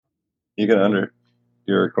You can under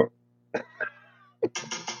your record.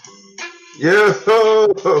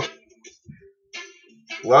 Yo!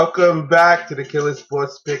 Welcome back to the Killer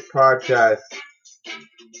Sports Pick Podcast.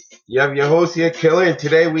 You have your host here, Killer, and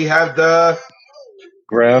today we have the...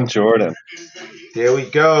 Ground Jordan. There we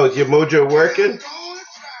go. Is your mojo working?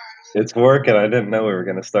 It's working. I didn't know we were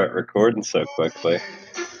going to start recording so quickly.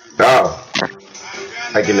 Oh,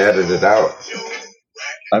 I can edit it out.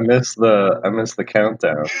 I missed the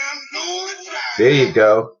countdown. There you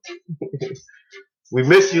go. We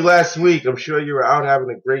missed you last week. I'm sure you were out having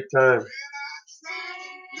a great time.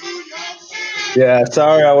 Yeah,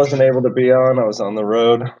 sorry I wasn't able to be on. I was on the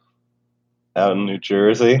road out in New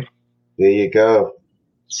Jersey. There you go.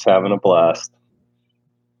 Just having a blast.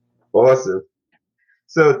 Awesome.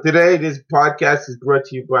 So today, this podcast is brought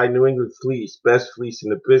to you by New England Fleece, best fleece in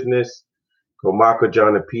the business. Call Marco,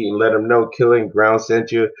 John, and Pete and let them know Killer and Ground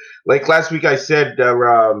sent you. Like last week I said,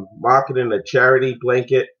 marketing a charity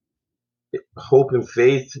blanket, Hope and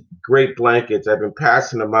Faith, great blankets. I've been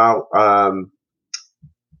passing them out.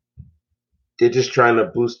 They're just trying to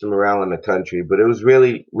boost them around in the country. But it was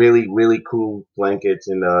really, really, really cool blankets.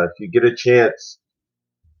 And if you get a chance,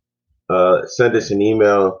 send us an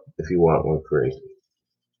email if you want one free.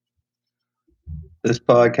 This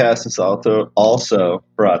podcast is also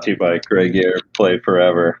brought to you by Greg Air Play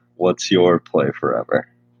Forever. What's your play forever?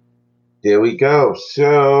 There we go.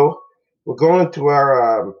 So we're going to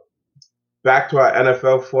our back to our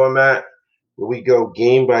NFL format where we go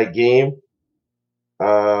game by game.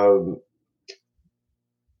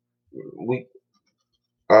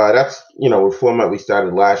 That's the format we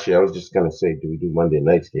started last year. I was just gonna say, do we do Monday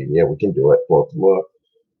night's game? Yeah, we can do it. Baltimore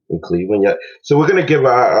and Cleveland. Yeah. So we're gonna give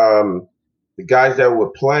our the guys that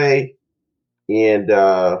would play, and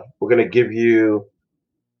we're gonna give you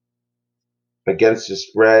against the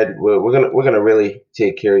spread. We're gonna really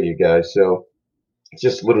take care of you guys. So it's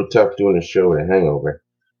just a little tough doing a show with a hangover,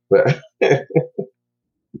 but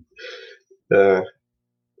but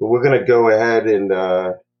we're gonna go ahead and.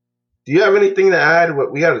 Do you have anything to add?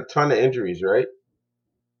 We had a ton of injuries, right?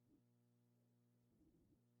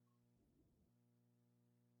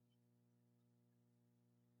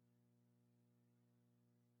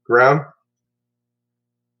 Ground?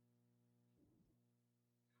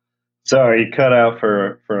 Sorry, you cut out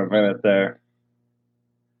for a minute there.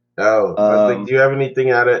 Oh, I was like, do you have anything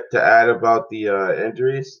to add about the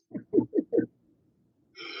injuries?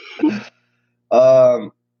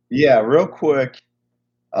 Yeah, real quick.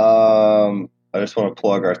 I just want to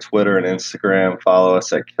plug our Twitter and Instagram. Follow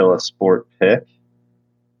us at Killer Sport Pick.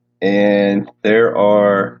 And there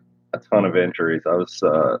are a ton of injuries. I was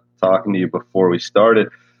talking to you before we started.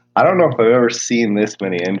 I don't know if I've ever seen this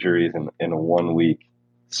many injuries in a 1 week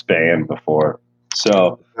span before.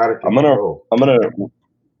 So I'm gonna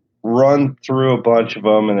run through a bunch of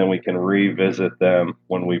them, and then we can revisit them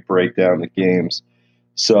when we break down the games.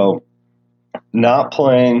 So not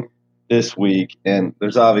playing this week, and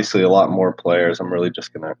there's obviously a lot more players. I'm really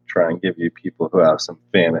just going to try and give you people who have some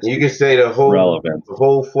fantasy. You can say the whole relevance. The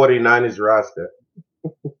whole 49ers roster.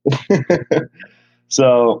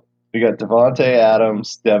 So we got Devontae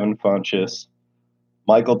Adams, Devin Funchess,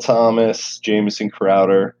 Michael Thomas, Jamison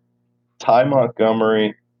Crowder, Ty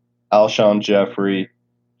Montgomery, Alshon Jeffrey,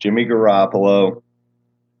 Jimmy Garoppolo,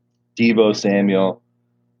 Deebo Samuel,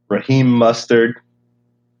 Raheem Mustard.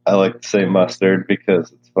 I like to say Mustard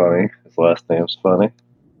because it's funny. His last name's funny.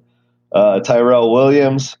 Tyrell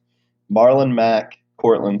Williams, Marlon Mack,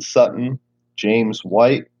 Cortland Sutton, James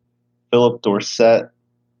White, Philip Dorsett,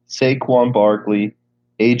 Saquon Barkley,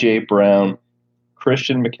 A.J. Brown,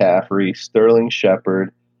 Christian McCaffrey, Sterling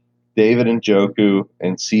Shepard, David Njoku,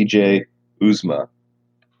 and C.J. Uzomah.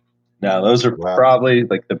 Now, those are probably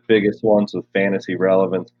like the biggest ones with fantasy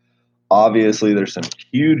relevance. Obviously, there's some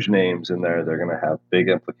huge names in there. They're going to have big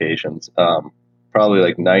implications. Probably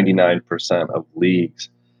like 99% of leagues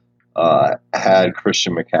had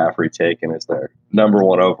Christian McCaffrey taken as their number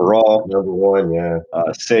one overall. Number one, yeah.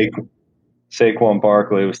 Saquon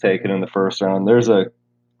Barkley was taken in the first round. There's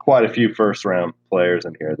quite a few first-round players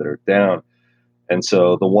in here that are down. And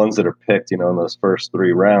so the ones that are picked, in those first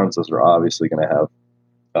 3 rounds, those are obviously going to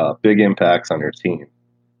have big impacts on your team.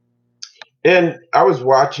 And I was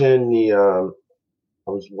watching a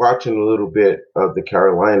little bit of the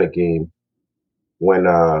Carolina game when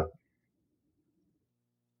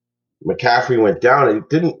McCaffrey went down.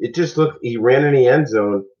 It just looked, he ran in the end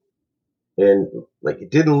zone and it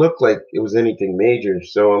didn't look like it was anything major.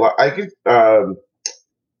 So a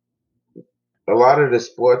lot of the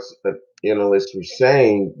sports analysts were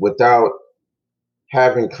saying without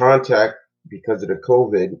having contact because of the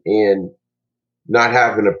COVID and not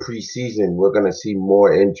having a preseason, we're going to see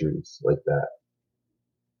more injuries like that.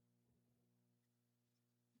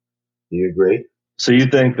 Do you agree? So you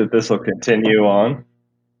think that this will continue on?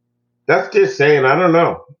 That's just saying. I don't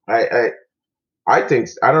know. I think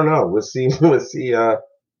I don't know. We'll see. We'll see.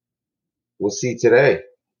 We'll see today.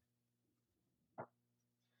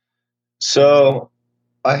 So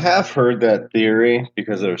I have heard that theory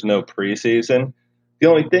because there's no preseason. The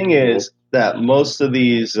only thing is that most of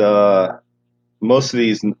these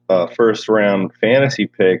first round fantasy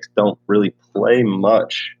picks don't really play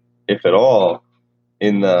much, if at all,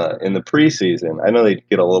 in the preseason. I know they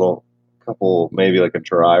get a little couple, maybe like a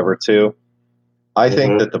drive or two. I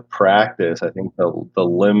think Mm-hmm. that the practice, I think the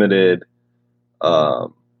limited,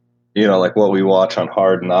 um, like what we watch on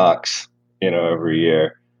Hard Knocks, every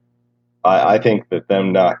year. I think that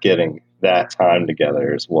them not getting that time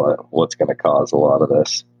together is what's going to cause a lot of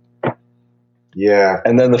this. Yeah.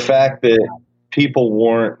 And then the fact that people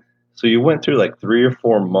weren't, so you went through like 3 or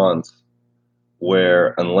 4 months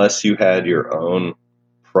where unless you had your own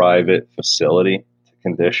private facility to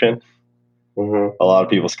condition, Mm-hmm. a lot of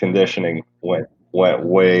people's conditioning went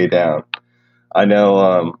way down. I know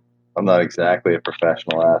I'm not exactly a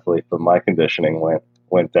professional athlete, but my conditioning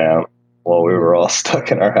went down while we were all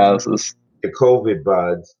stuck in our houses. The COVID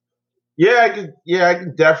buds. Yeah, I could. Yeah, I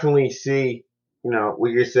can definitely see.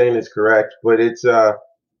 What you're saying is correct, but it's I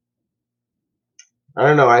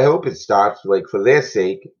don't know. I hope it stops, like for their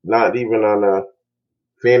sake, not even on a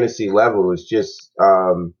fantasy level. It's just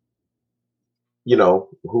who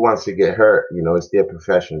wants to get hurt? It's their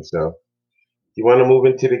profession. So, you want to move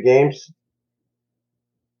into the games?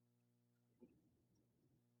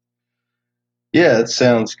 Yeah, that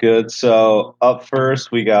sounds good. So up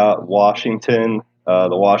first, we got Washington, the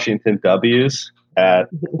Washington W's at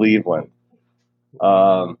Cleveland. It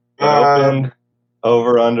Uh, opened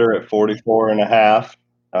over under at 44.5.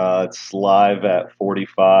 It's live at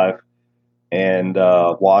 45, and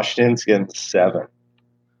Washington's getting 7.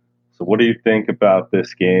 So what do you think about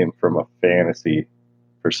this game from a fantasy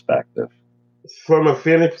perspective? from a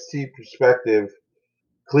fantasy perspective,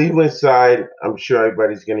 Cleveland side, I'm sure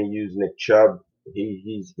everybody's going to use Nick Chubb.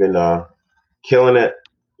 He's been killing it.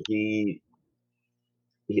 He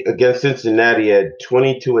against Cincinnati had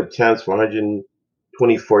 22 attempts for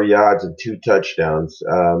 124 yards and 2 touchdowns.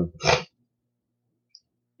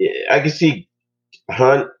 I can see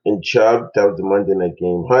Hunt and Chubb. That was the Monday night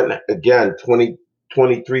game. Hunt again,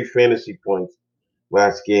 23 fantasy points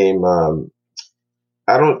last game.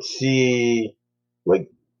 I don't see like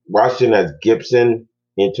Washington has Gibson,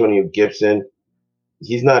 Antonio Gibson.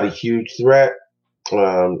 He's not a huge threat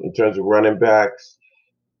in terms of running backs.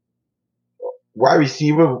 Wide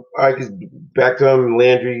receiver, I guess Beckham,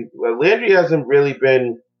 Landry. Well, Landry hasn't really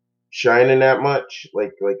been shining that much,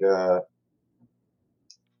 like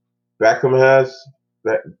Beckham has.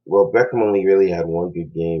 Beckham only really had one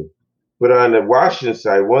good game. But on the Washington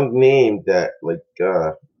side, one name that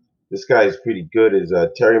this guy is pretty good is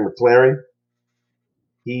Terry McLaurin.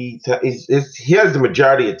 He has the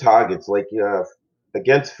majority of targets. Like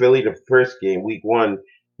against Philly, the first game, week 1,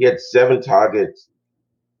 he had 7 targets,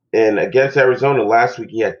 and against Arizona last week,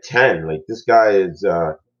 he had 10. Like this guy is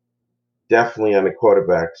definitely on the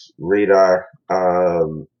quarterback's radar.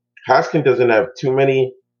 Haskins doesn't have too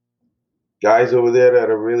many guys over there that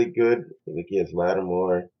are really good. I think he has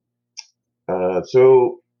Lattimore.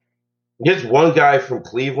 So here's one guy from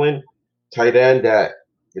Cleveland, tight end that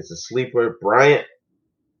is a sleeper. Bryant.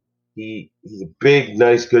 He's a big,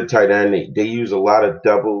 nice, good tight end. They use a lot of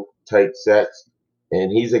double tight sets,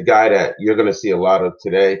 and he's a guy that you're going to see a lot of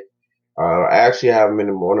today. I actually have him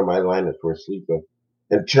in one of my lineups for a sleeper.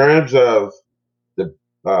 In terms of the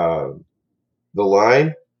uh, the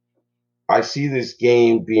line, I see this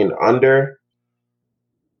game being under,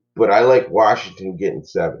 but I like Washington getting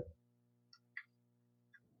 7.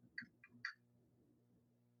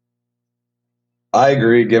 I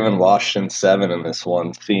agree. Given Washington 7 in this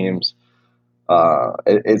one seems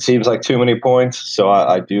it seems like too many points, so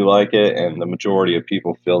I do like it, and the majority of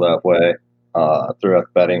people feel that way throughout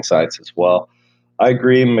betting sites as well. I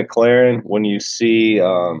agree, McLaurin. When you see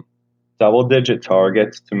double-digit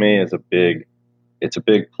targets, to me is it's a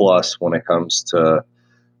big plus when it comes to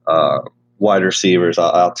uh, wide receivers.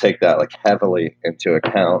 I'll take that like heavily into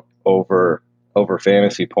account over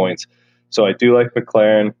fantasy points. So I do like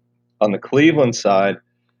McLaurin. On the Cleveland side,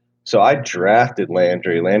 so I drafted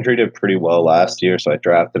Landry. Landry did pretty well last year, so I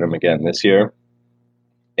drafted him again this year.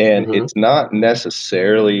 And Mm-hmm. it's not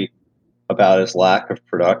necessarily about his lack of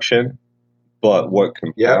production, but what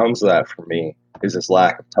Yep. compounds that for me is his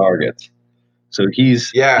lack of targets. So he's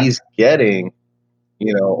Yeah. getting,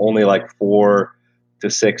 only like 4 to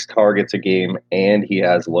 6 targets a game, and he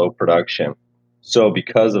has low production. So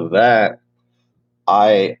because of that,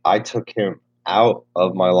 I took him out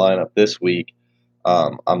of my lineup this week.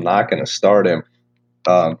 I'm not going to start him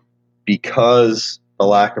because the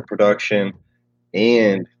lack of production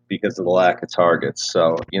and because of the lack of targets.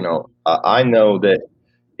 So I know that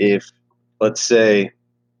if, let's say,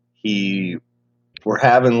 we're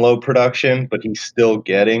having low production, but he's still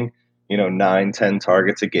getting 9, 10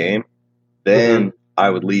 targets a game, then I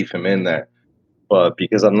would leave him in there. But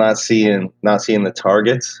because I'm not seeing the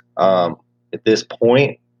targets at this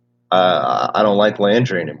point, I don't like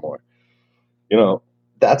Landry anymore.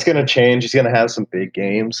 That's going to change. He's going to have some big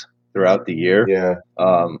games throughout the year. Yeah.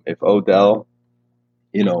 If Odell,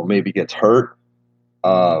 maybe gets hurt,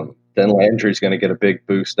 then Landry's going to get a big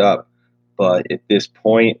boost up. But at this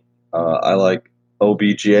point, I like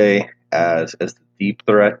OBJ as the deep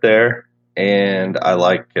threat there, and I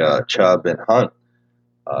like Chubb and Hunt.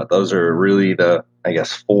 Those are really the, I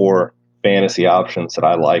guess, 4 fantasy options that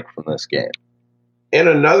I like from this game. And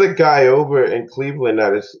another guy over in Cleveland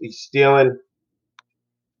that he's stealing.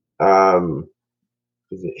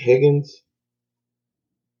 Is it Higgins?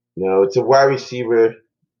 No, it's a wide receiver.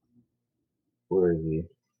 Where is he?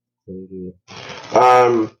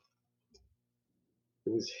 It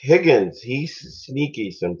was Higgins. He's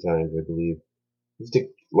sneaky sometimes, I believe. He's the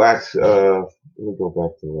last. Let me go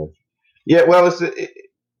back to that. Yeah, well,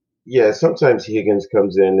 yeah. Sometimes Higgins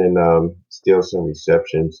comes in and steals some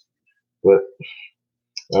receptions, but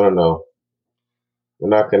I don't know. We're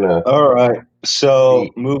not gonna. All right. So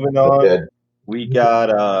moving on, we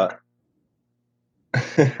got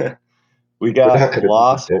we got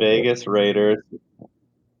Las Vegas Raiders,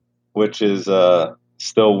 which is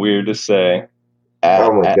still weird to say.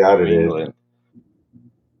 Oh my God, New England.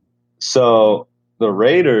 So the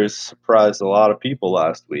Raiders surprised a lot of people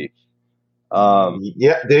last week.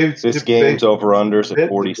 Yeah, this game's over-unders at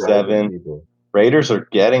 47. Raiders are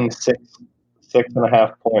getting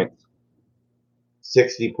 6.5 points.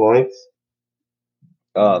 60 points.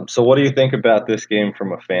 So what do you think about this game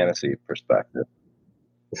from a fantasy perspective?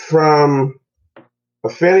 From a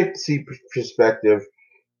fantasy perspective,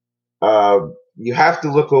 you have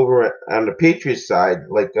to look over on the Patriots side.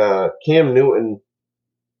 Like Cam Newton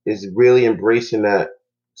is really embracing that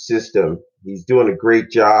system. He's doing a great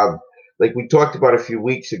job. Like we talked about a few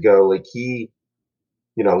weeks ago, like he's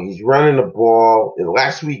running the ball. And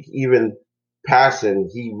last week, even passing,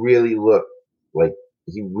 he really looked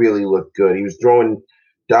good. He was throwing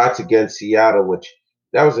dots against Seattle, which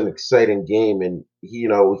that was an exciting game. And he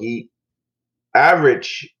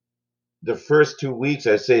averaged the first 2 weeks,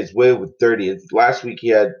 I say it's way over 30. Last week he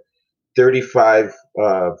had 35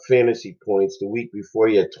 fantasy points. The week before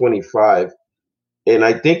he had 25. And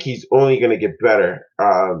I think he's only going to get better.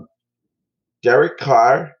 Derek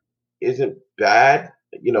Carr isn't bad.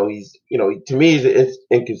 To me, he's an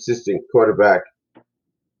inconsistent quarterback.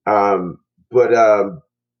 But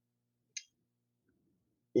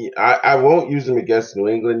I won't use him against New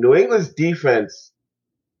England. New England's defense,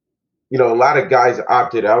 a lot of guys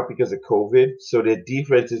opted out because of COVID, so their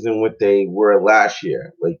defense isn't what they were last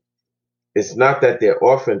year. Like, it's not that their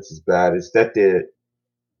offense is bad; it's that their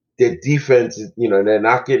defense is, they're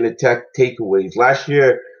not getting the takeaways. Last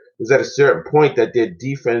year, it was at a certain point that their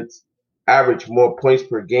defense averaged more points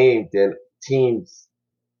per game than teams'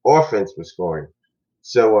 offense was scoring.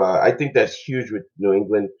 So I think that's huge with New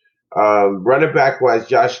England. Running back wise,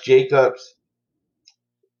 Josh Jacobs,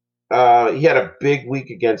 he had a big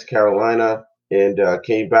week against Carolina and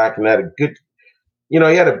came back and had a good, he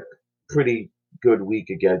had a pretty good week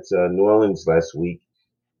against New Orleans last week.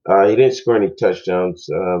 He didn't score any touchdowns.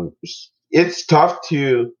 It's tough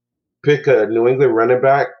to pick a New England running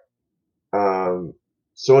back.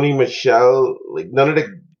 Sony Michel, like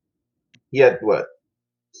he had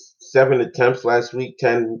 7 attempts last week,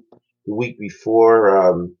 10 the week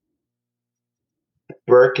before.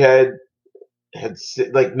 Burkhead had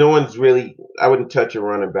no one's really. I wouldn't touch a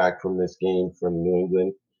running back from this game from New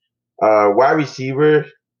England. Wide receiver,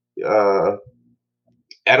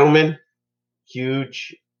 Edelman,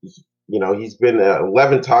 huge. He's been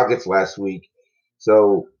 11 targets last week,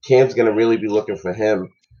 so Cam's going to really be looking for him.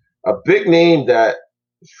 A big name that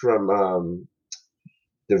from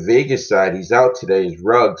the Vegas side, he's out today, is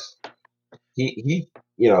Ruggs. He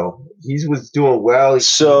was doing well.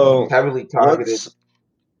 He's heavily targeted.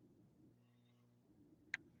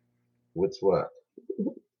 What's what?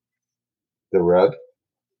 The rug?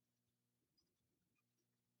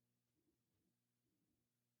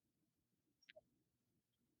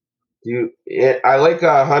 I like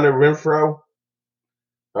Hunter Renfrow.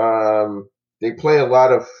 they play a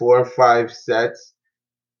lot of 4 or 5 sets.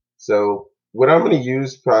 So what I'm going to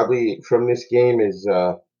use probably from this game is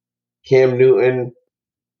Cam Newton,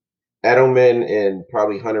 Edelman, and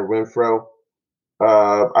probably Hunter Renfrow.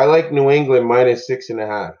 I like New England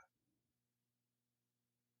 -6.5.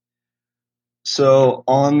 So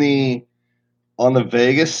on the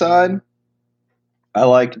Vegas side, I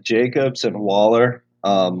like Jacobs and Waller.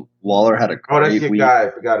 Waller had a Oh, that's great your week guy.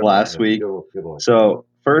 I forgot about last him. week. Good one. So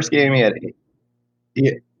first game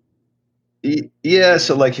yeah,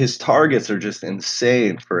 so like his targets are just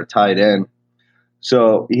insane for a tight end.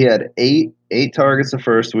 So he had eight targets the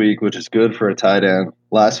first week, which is good for a tight end.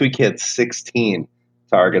 Last week he had 16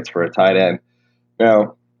 targets for a tight end.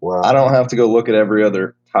 Now, Wow. I don't have to go look at every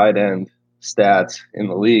other tight end stats in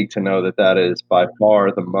the league to know that that is by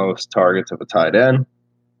far the most targets of a tight end.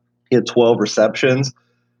 He had 12 receptions.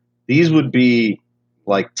 These would be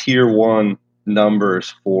like tier one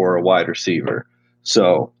numbers for a wide receiver.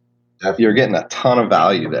 So Definitely. you're getting a ton of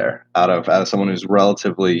value there out of someone who's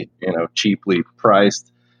relatively, cheaply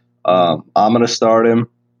priced. I'm going to start him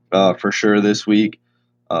for sure this week.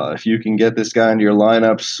 If you can get this guy into your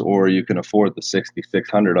lineups, or you can afford the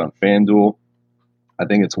 6,600 on FanDuel, I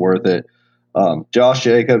think it's worth it. Josh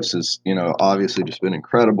Jacobs has, obviously just been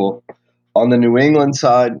incredible. On the New England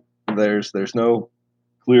side, there's no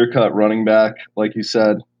clear-cut running back, like you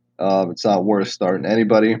said. It's not worth starting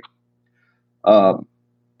anybody.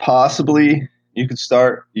 Possibly you could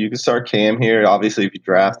start Cam here. Obviously, if you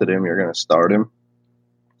drafted him, you're going to start him.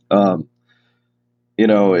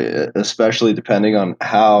 Especially depending on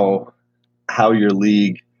how your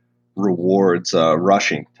league rewards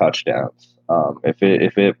rushing touchdowns.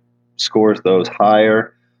 If it scores those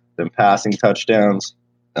higher than passing touchdowns,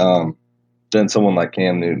 then someone like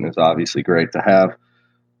Cam Newton is obviously great to have.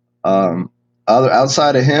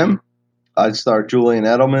 Outside of him, I'd start Julian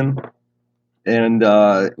Edelman and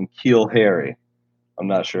N'Keal Harry. I'm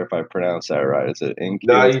not sure if I pronounced that right. Is it N'Keal?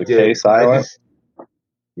 No, you the did. K silent?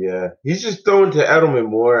 Yeah, he's just throwing to Edelman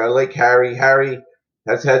more. I like Harry. Harry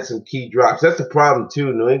has had some key drops. That's the problem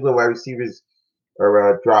too. New England wide receivers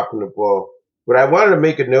are dropping the ball. But I wanted to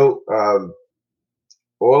make a note.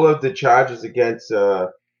 All of the charges against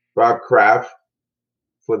Rob Kraft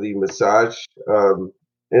for the massage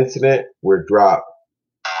incident were dropped.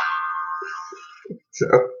 So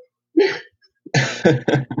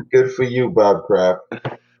good for you, Bob Kraft.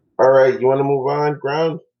 All right, you want to move on,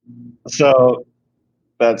 Ground? So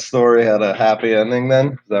that story had a happy ending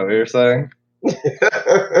then? Is that what you're saying?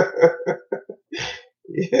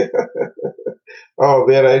 Yeah. Oh,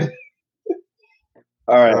 man.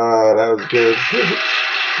 All right. That was good.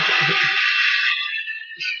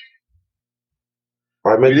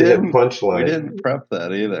 I meant to hit punchline. We didn't prep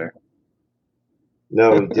that either.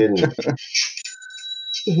 No, we didn't.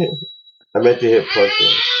 I meant to hit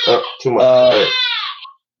punchline. Oh, too much. Right.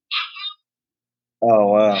 Oh,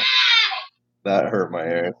 wow. That hurt my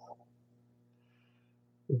ear.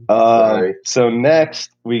 So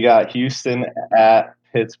next, we got Houston at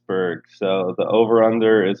Pittsburgh. So the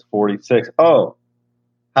over-under is 46. Oh,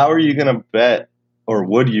 how are you going to bet, or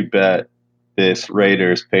would you bet, this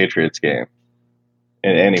Raiders-Patriots game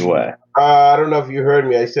in any way? I don't know if you heard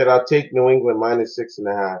me. I said I'll take New England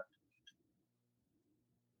 -6.5.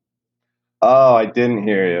 Oh, I didn't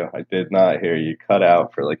hear you. I did not hear you. Cut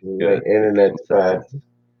out for like a good. My internet's bad.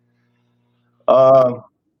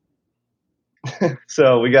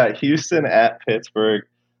 So we got Houston at Pittsburgh.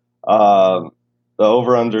 The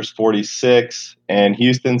over-under is 46, and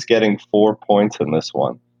Houston's getting 4 points in this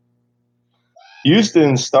one.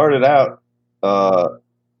 Houston started out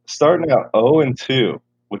 0-2,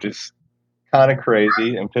 which is kind of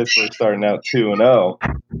crazy, and Pittsburgh starting out 2-0.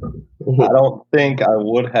 I don't think I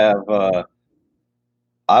would have.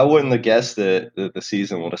 I wouldn't have guessed that the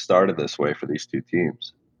season would have started this way for these two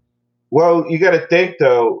teams. Well, you got to think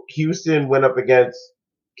though. Houston went up against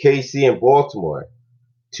KC and Baltimore,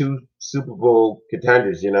 2 Super Bowl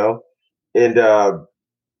contenders, and when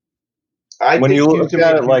you look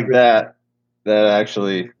at it like that,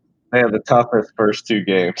 actually they had the toughest first 2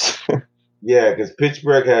 games. Yeah, because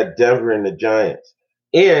Pittsburgh had Denver and the Giants,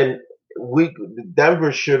 and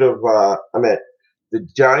Denver should have. The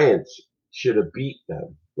Giants should have beat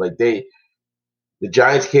them. Like the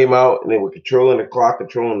Giants came out and they were controlling the clock,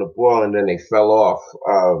 controlling the ball, and then they fell off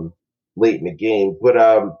late in the game. But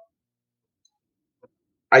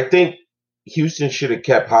I think Houston should have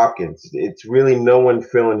kept Hopkins. It's really no one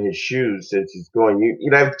filling his shoes since he's going.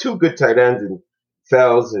 You have 2 good tight ends in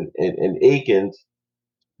Fells and Akins,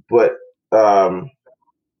 but I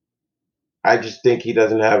just think he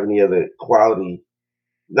doesn't have any other quality.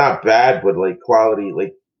 Not bad, but like quality.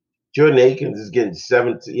 Like Jordan Akins is getting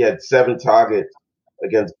he had 7 targets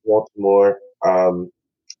against Baltimore.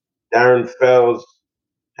 Darren Fells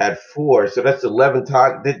had 4, so that's 11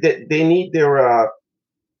 targets. They need their,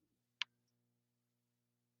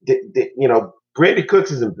 Brady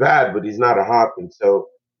Cooks isn't bad, but he's not a Hopkins. So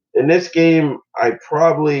in this game, I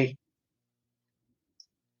probably,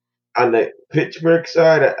 on the Pittsburgh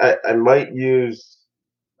side, I might use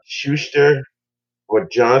Schuster or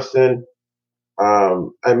Johnson.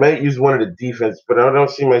 I might use one of the defense, but I don't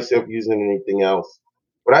see myself using anything else.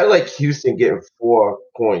 But I like Houston getting 4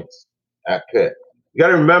 points at Pitt. You got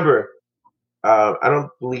to remember, I don't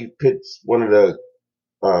believe Pitt's one of the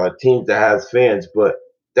teams that has fans, but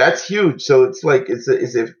that's huge. So it's like it's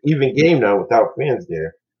an even game now without fans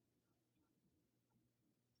there.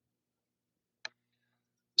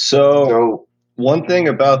 So one thing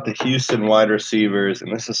about the Houston wide receivers,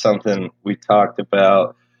 and this is something we talked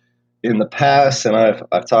about in the past, and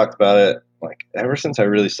I've talked about it like ever since I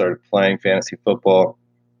really started playing fantasy football,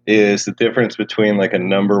 is the difference between like a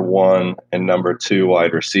number 1 and number 2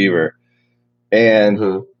 wide receiver. And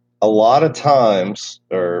a lot of times,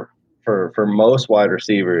 or for most wide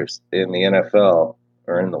receivers in the NFL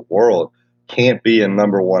or in the world, can't be a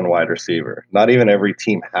number 1 wide receiver. Not even every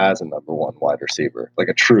team has a number 1 wide receiver, like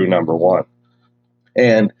a true number 1.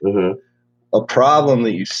 And a problem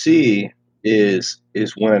that you see is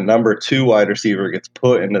when a number 2 wide receiver gets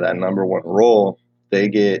put into that number 1 role,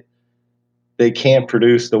 they can't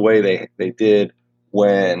produce the way they did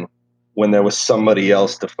when there was somebody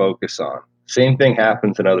else to focus on. Same thing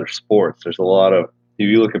happens in other sports. There's a lot of, if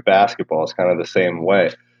you look at basketball, it's kind of the same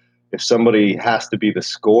way. If somebody has to be the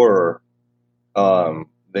scorer,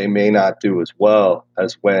 they may not do as well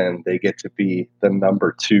as when they get to be the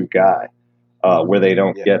number 2 guy, where they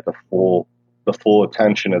don't get the full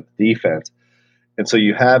attention of the defense. And so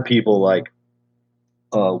you have people like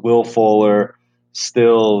Will Fuller,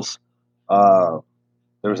 Stills. There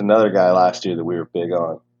was another guy last year that we were big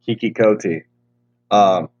on, Kiki Cote.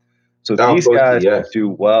 So these guys do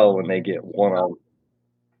well when they get when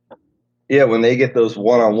they get those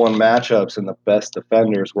one-on-one matchups, and the best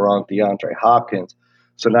defenders were on DeAndre Hopkins.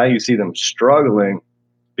 So now you see them struggling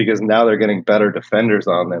because now they're getting better defenders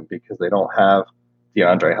on them because they don't have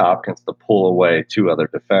DeAndre Hopkins to pull away 2 other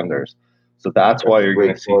defenders. So that's why you're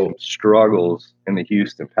going to see some struggles in the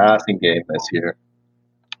Houston passing game this year.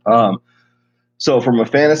 So from a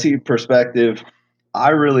fantasy perspective, I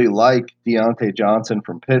really like Deontay Johnson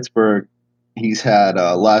from Pittsburgh. He's had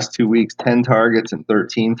last 2 weeks 10 targets and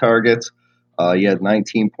 13 targets. He had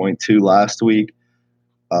 19.2 last week.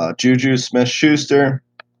 Juju Smith-Schuster,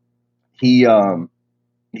 he had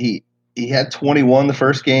 21 the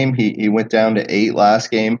first game. He went down to 8 last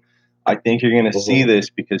game. I think you're going to see this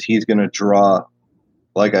because he's going to draw,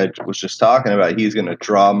 like I was just talking about, he's going to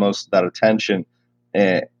draw most of that attention,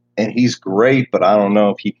 and he's great, but I don't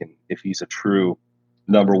know if he's a true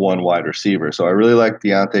number 1 wide receiver. So I really like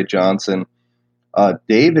Deontay Johnson.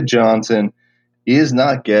 David Johnson is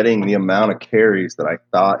not getting the amount of carries that I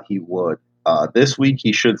thought he would. This week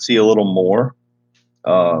he should see a little more.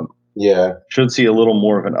 Should see a little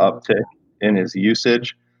more of an uptick in his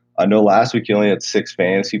usage. I know last week he only had 6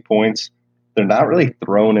 fantasy points. They're not really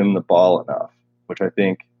throwing him the ball enough, which I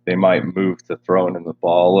think they might move to throwing him the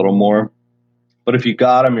ball a little more. But if you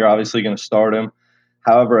got him, you're obviously going to start him.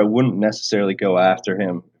 However, I wouldn't necessarily go after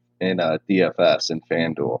him in DFS and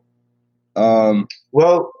FanDuel.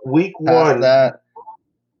 Well, week 1.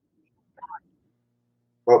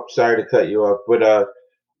 Sorry to cut you off, but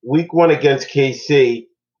week 1 against KC,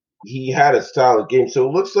 he had a solid game. So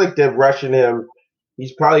it looks like they're rushing him.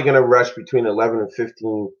 He's probably going to rush between 11 and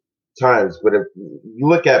 15 times. But if you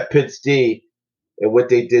look at Pitt's D and what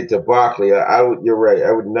they did to Barkley, you're right.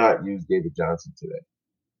 I would not use David Johnson today.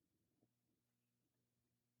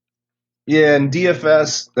 Yeah, in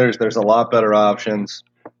DFS, there's a lot better options.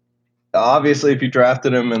 Obviously, if you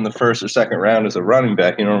drafted him in the first or second round as a running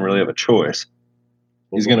back, you don't really have a choice.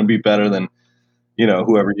 He's going to be better than,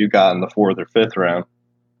 whoever you got in the 4th or 5th round.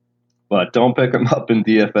 But don't pick him up in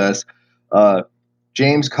DFS.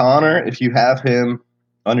 James Conner, if you have him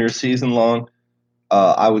on your season long,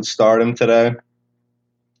 I would start him today.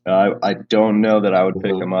 I don't know that I would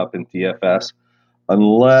pick him up in DFS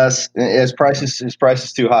unless his price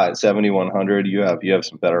is too high at 7,100. You have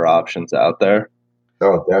some better options out there.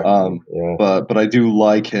 Oh, definitely. Yeah. But I do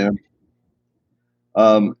like him.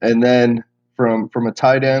 And then from a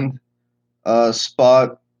tight end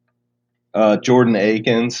spot, Jordan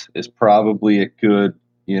Akins is probably a good,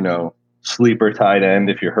 sleeper tight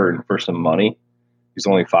end if you're hurting for some money. He's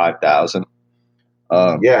only 5,000.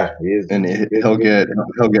 He is, and he'll get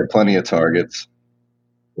plenty of targets.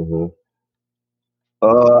 Hmm.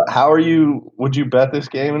 How are you? Would you bet this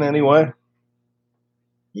game in any way?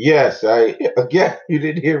 Yes, I again. You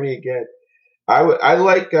didn't hear me again. I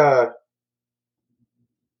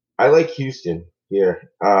like Houston here.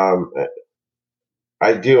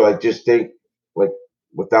 I do. I just think like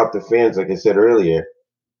without the fans, like I said earlier,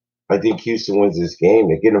 I think Houston wins this game.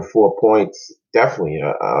 They're getting 4 points. Definitely,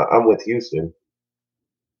 I'm with Houston.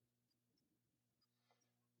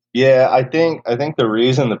 Yeah, I think the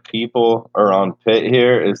reason the people are on Pitt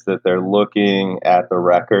here is that they're looking at the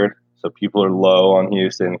record. So people are low on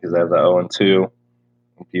Houston because they have the 0 and 2,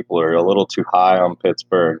 and people are a little too high on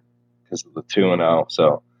Pittsburgh because of the 2 and 0.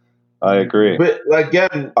 So I agree. But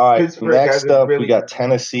again, All right, Pittsburgh next hasn't up we really. got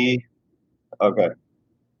Tennessee. Okay.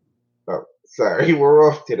 Oh, sorry,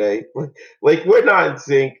 we're off today. Like we're not in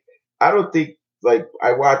sync. I don't think like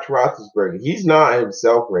I watch Roethlisberger. He's not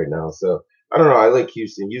himself right now. So I don't know. I like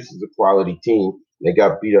Houston. Houston's a quality team. They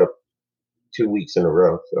got beat up 2 weeks in a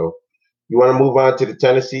row. So you want to move on to the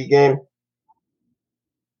Tennessee game?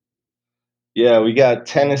 Yeah, we got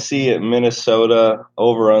Tennessee at Minnesota.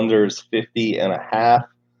 Over under is 50.5.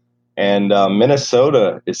 And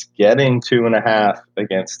Minnesota is getting 2.5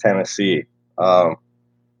 against Tennessee. Um,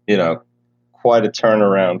 you know, quite a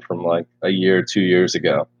turnaround from like a year, 2 years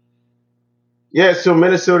ago. Yeah. So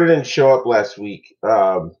Minnesota didn't show up last week.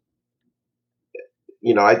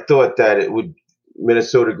 I thought that it would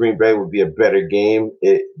Minnesota Green Bay would be a better game.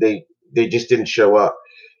 They just didn't show up.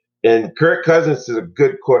 And Kirk Cousins is a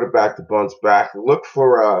good quarterback to bounce back. Look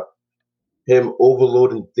for him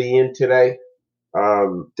overloading Thean today.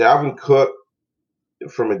 Dalvin Cook,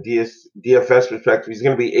 from a DFS perspective, he's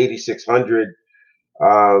going to be 8,600.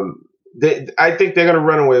 I think they're going to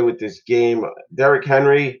run away with this game. Derrick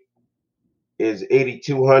Henry is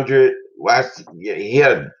 8,200. He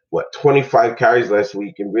had 25 carries last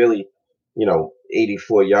week and really,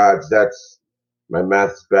 84 yards. That's my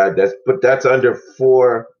math's bad. That's under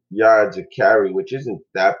 4 yards a carry, which isn't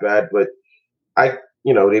that bad. But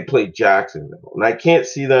they played Jacksonville, and I can't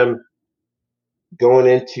see them going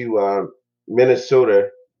into Minnesota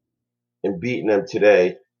and beating them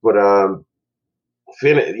today. But I'm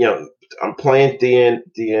playing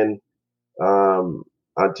DN.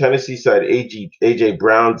 On Tennessee side, AJ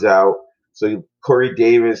Brown's out, so Corey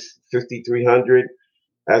Davis 5,300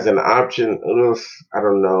 as an option. Ugh, I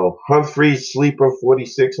don't know. Humphrey sleeper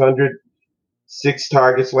 4,600, 6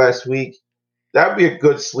 targets last week. That'd be a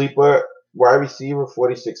good sleeper wide receiver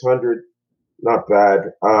 4,600. Not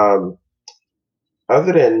bad.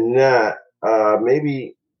 Other than that,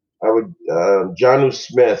 maybe I would Jonnu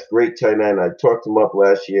Smith, great tight end. I talked him up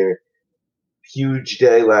last year. Huge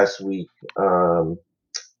day last week.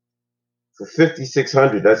 For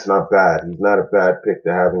 5,600, that's not bad. He's not a bad pick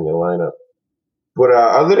to have in your lineup. But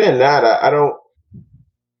other than that, I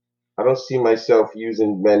don't see myself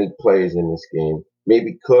using many players in this game.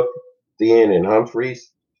 Maybe Cook, Dean, and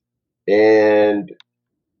Humphreys. And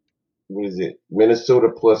what is it? Minnesota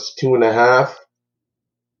plus 2.5.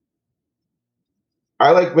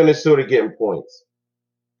 I like Minnesota getting points.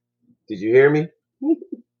 Did you hear me?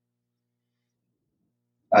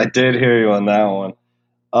 I did hear you on that one.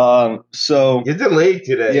 So You're delayed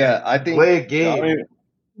today. yeah, I think Play a game.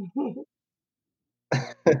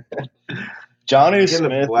 Johnny Getting a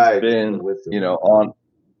Smith has flag been, with him.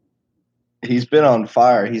 he's been on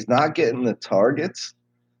fire. He's not getting the targets,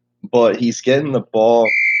 but he's getting the ball.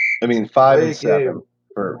 I mean, 5 and 7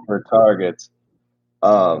 for targets.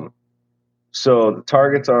 So the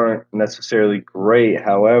targets aren't necessarily great.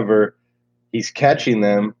 However, he's catching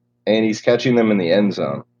them, and he's catching them in the end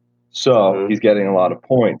zone. So he's getting a lot of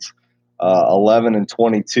points. 11 and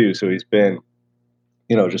 22. So he's been,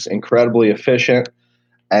 just incredibly efficient.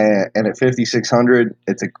 And at 5,600,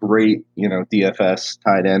 it's a great, DFS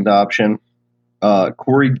tight end option.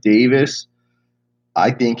 Corey Davis,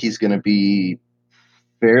 I think he's going to be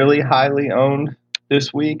fairly highly owned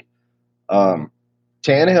this week.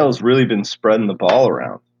 Tannehill's really been spreading the ball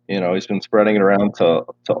around. He's been spreading it around to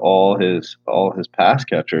all his pass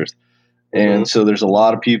catchers, and so there's a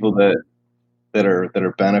lot of people that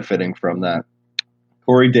are benefiting from that.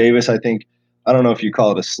 Corey Davis, I think, I don't know if you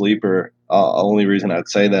call it a sleeper. Only reason I'd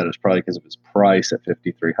say that is probably because of his price at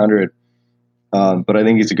 5,300. But I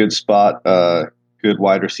think he's a good spot, good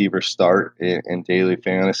wide receiver start in daily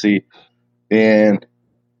fantasy. And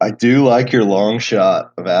I do like your long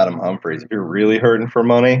shot of Adam Humphries. If you're really hurting for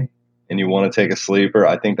money and you want to take a sleeper,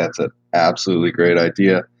 I think that's an absolutely great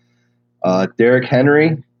idea. Derrick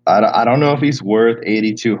Henry, I don't know if he's worth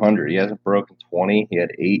 8,200. He hasn't broken 20. He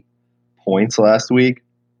had 8 points last week.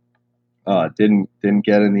 Didn't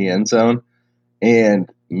get in the end zone. And,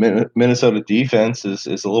 Minnesota defense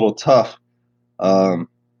is a little tough. I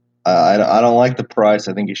don't like the price.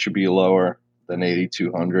 I think it should be lower than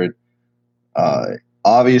 8,200.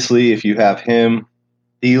 Obviously, if you have him,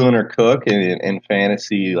 Thielen or Cook in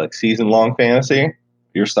fantasy, like season long fantasy,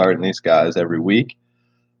 you're starting these guys every week.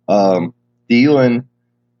 Thielen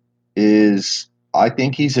I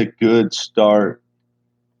think he's a good start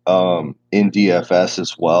in DFS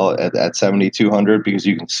as well at 7,200 because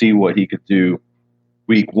you can see what he could do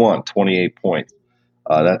week 1, 28 points.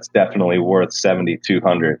 That's definitely worth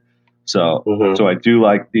 7,200. So I do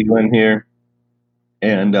like Thielen here.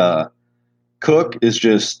 And Cook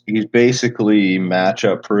he's basically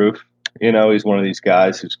matchup proof. He's one of these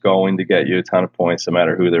guys who's going to get you a ton of points no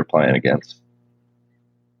matter who they're playing against.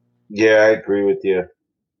 Yeah, I agree with you.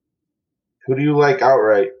 Who do you like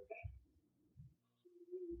outright?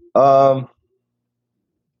 I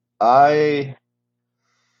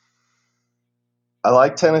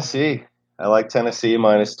like Tennessee. I like Tennessee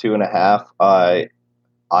 -2.5.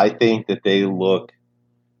 I think that they look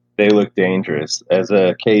dangerous. As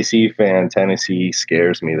a KC fan, Tennessee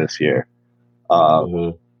scares me this year.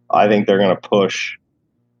 I think they're going to push.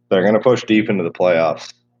 They're going to push deep into the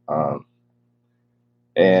playoffs, and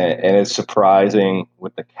it's surprising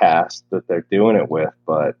with the cast that they're doing it with.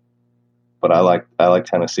 But I like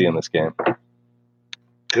Tennessee in this game.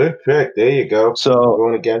 Good pick. There you go. So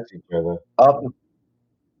going against each other.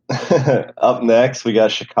 Up next, we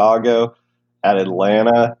got Chicago at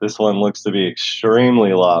Atlanta. This one looks to be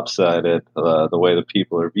extremely lopsided, the way the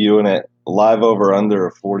people are viewing it. Live over under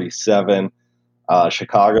of 47.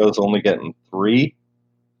 Chicago's only getting 3.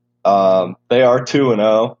 They are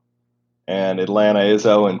 2-0, and Atlanta is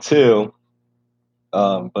 0-2.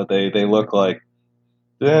 But they look like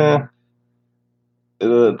the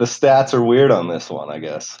stats are weird on this one, I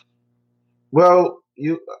guess. Well,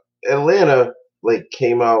 Atlanta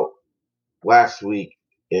came out last week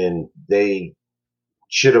and they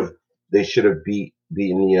should have beaten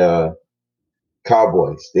the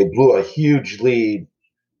Cowboys. They blew a huge lead.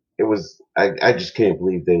 It was I just can't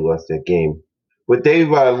believe they lost that game. But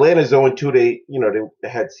Atlanta's 0-2. They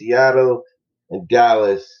had Seattle and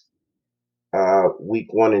Dallas week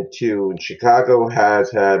 1 and 2, and Chicago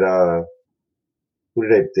has had who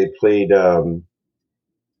did they played the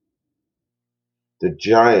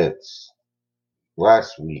Giants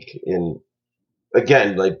last week, and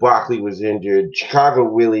again, Barkley was injured. Chicago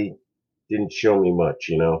really didn't show me much,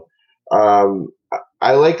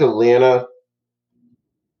 I like Atlanta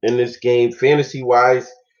in this game. Fantasy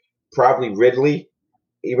wise, probably Ridley.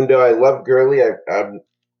 Even though I love Gurley, I'm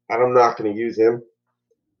not going to use him.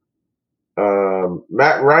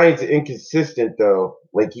 Matt Ryan's inconsistent though.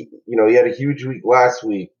 He had a huge week last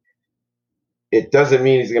week. It doesn't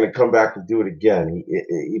mean he's going to come back and do it again.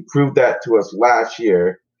 He proved that to us last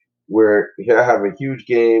year, where he'll have a huge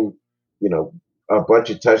game, a bunch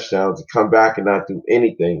of touchdowns, and come back and not do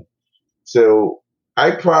anything. So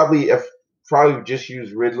I probably just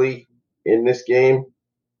use Ridley in this game.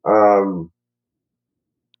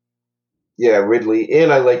 Yeah, Ridley,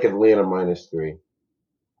 and I like Atlanta -3.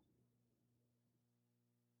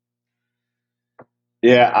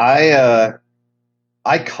 Yeah,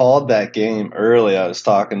 I called that game early. I was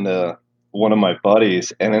talking to one of my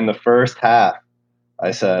buddies, and in the first half, I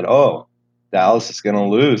said, "Oh, Dallas is going to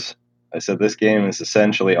lose." I said, "This game is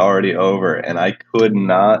essentially already over," and I could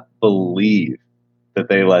not believe that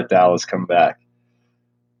they let Dallas come back.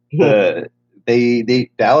 Dallas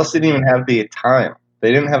didn't even have the time.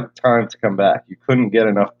 They didn't have the time to come back. You couldn't get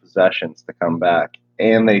enough possessions to come back,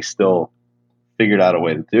 and they still figured out a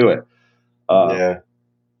way to do it. Yeah.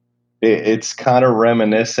 It's kind of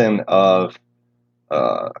reminiscent of,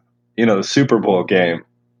 the Super Bowl game,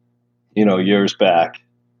 years back.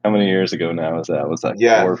 How many years ago now is that? Was that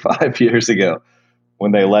 4 or 5 years ago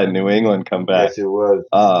when they let New England come back? Yes, it was.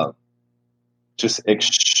 Just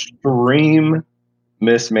extreme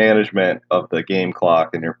mismanagement of the game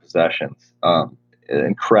clock and your possessions.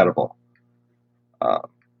 Incredible.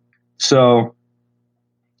 So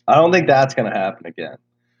I don't think that's going to happen again.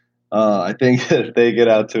 I think if they get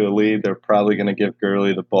out to a lead, they're probably going to give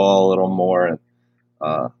Gurley the ball a little more and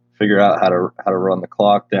figure out how to run the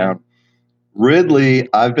clock down. Ridley,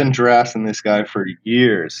 I've been drafting this guy for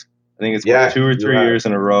years. I think it's 2 or 3 years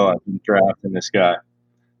in a row I've been drafting this guy.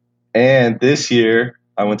 And this year,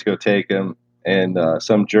 I went to go take him, and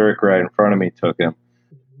some jerk right in front of me took him.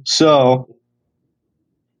 So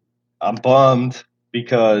I'm bummed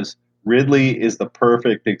because Ridley is the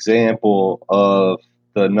perfect example of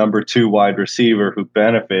the number 2 wide receiver who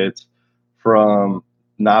benefits from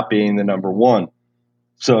not being the number 1.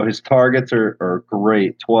 So his targets are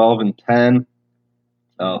great, 12 and 10.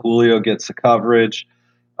 Julio gets the coverage.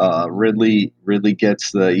 Ridley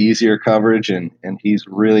gets the easier coverage, and he's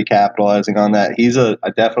really capitalizing on that. He's a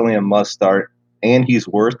definitely a must start, and he's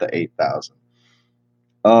worth the 8,000.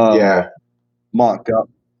 Yeah.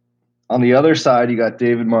 On the other side, you got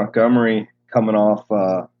David Montgomery coming off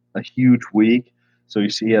a huge week. So you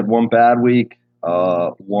see, he had one bad week,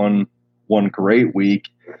 one great week.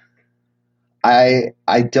 I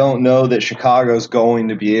don't know that Chicago's going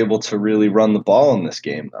to be able to really run the ball in this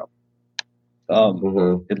game, though.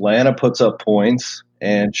 Atlanta puts up points,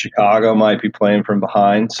 and Chicago might be playing from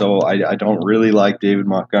behind. So I don't really like David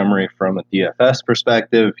Montgomery from a DFS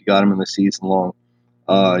perspective. If you got him in the season long,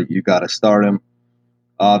 you got to start him,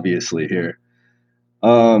 obviously, here.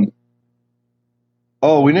 We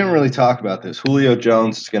didn't really talk about this. Julio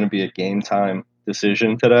Jones is going to be a game time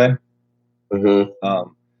decision today. So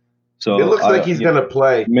it looks like he's going to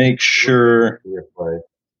play. Make sure.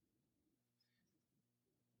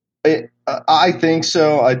 I think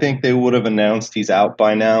so. I think they would have announced he's out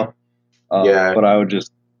by now. But I would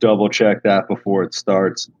just double check that before it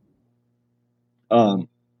starts.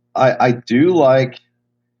 I do like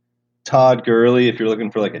Todd Gurley if you're looking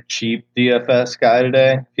for like a cheap DFS guy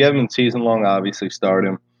today. If you have him in season long, obviously start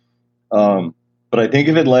him. But I think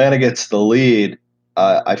if Atlanta gets the lead,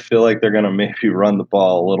 I feel like they're going to maybe run the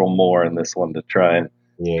ball a little more in this one to try and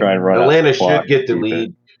run. Atlanta should get the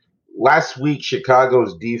lead. Last week,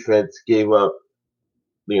 Chicago's defense gave up,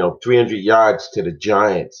 300 yards to the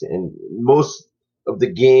Giants, and most of the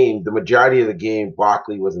game, the majority of the game,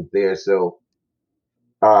 Barkley wasn't there. So,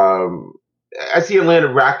 I see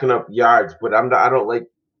Atlanta racking up yards, but I don't like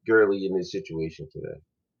Gurley in this situation today.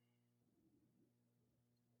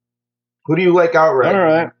 Who do you like outright? All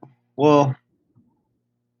right. Well,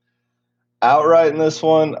 outright in this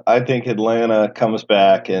one, I think Atlanta comes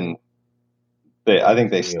back and I think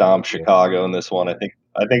they stomp Chicago in this one. I think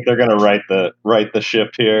they're going to right the ship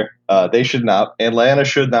here. Atlanta should not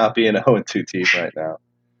be an 0-2 team right now.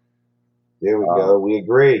 There we go. We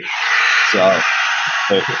agree. So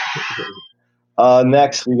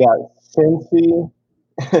next we got Cincy.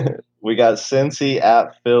 We got Cincy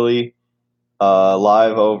at Philly.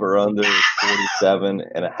 Live over under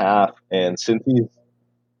 47.5, and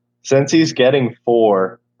Cincy's getting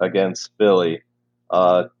 4 against Philly.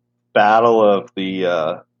 Battle of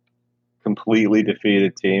the completely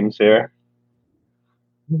defeated teams here.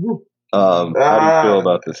 How do you feel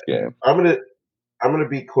about this game? I'm gonna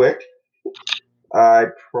be quick.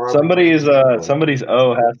 Somebody's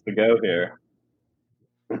O has to go here.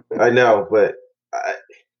 I know, but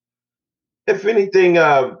if anything,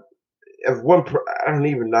 if one, I don't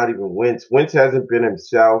even not even Wentz. Wentz hasn't been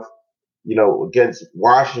himself. Against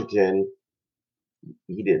Washington,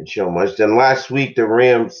 he didn't show much. Then last week, the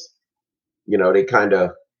Rams, they kind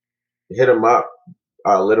of hit him up,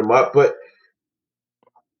 lit him up. But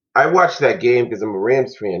I watched that game because I'm a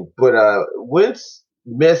Rams fan. But Wentz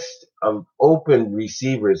missed open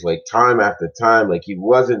receivers like time after time. Like he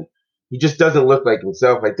just doesn't look like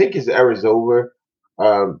himself. I think his era's over.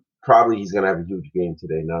 Probably he's going to have a huge game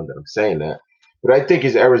today now that I'm saying that. But I think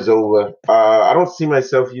his era's over. I don't see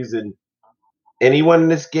myself using anyone in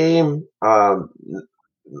this game. Not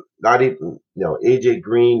even, AJ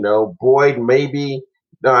Green, no. Boyd, maybe.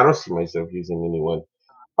 No, I don't see myself using anyone.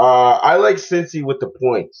 I like Cincy with the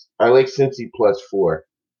points. I like Cincy +4.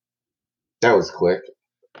 That was quick.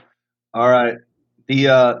 All right. The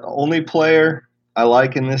only player I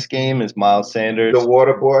like in this game is Miles Sanders. The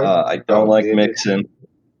water boy? I don't like Mixon.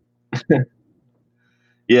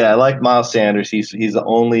 Yeah, I like Miles Sanders. He's the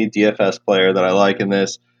only DFS player that I like in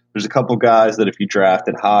this. There's a couple guys that if you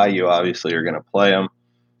drafted high, you obviously are going to play them.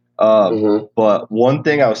 But one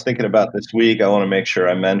thing I was thinking about this week, I want to make sure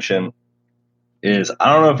I mention is,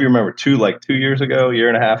 I don't know if you remember 2 years ago, year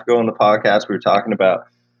and a half ago on the podcast, we were talking about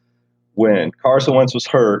when Carson Wentz was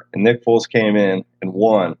hurt and Nick Foles came in and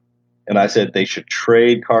won. And I said they should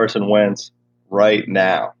trade Carson Wentz right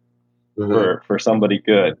now for somebody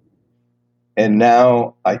good. And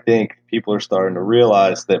now I think people are starting to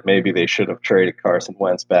realize that maybe they should have traded Carson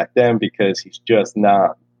Wentz back then, because he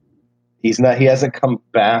hasn't come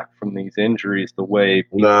back from these injuries the way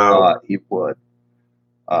people thought he would.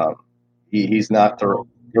 He's not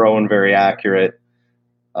throwing very accurate.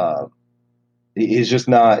 He's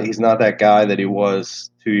not that guy that he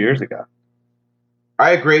was 2 years ago.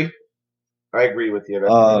 I agree with you. That's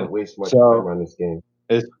not waste much time on this game.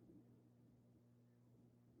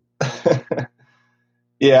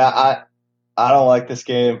 Yeah, I don't like this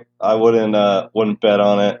game. I wouldn't bet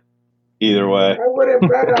on it either way. I wouldn't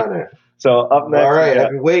bet on it. So up next, all right.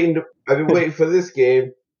 I've been waiting for this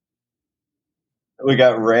game. We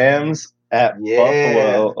got Rams at Yeah.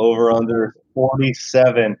 Buffalo, over under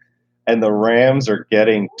 47, and the Rams are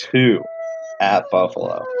getting 2 at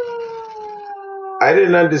Buffalo. I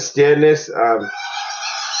didn't understand this.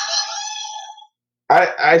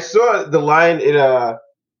 I saw the line. It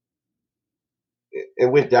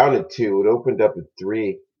went down to 2. It opened up at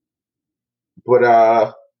 3.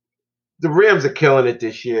 But the Rams are killing it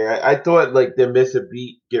this year. I thought like they miss a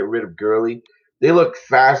beat, get rid of Gurley. They look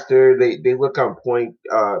faster. They look on point.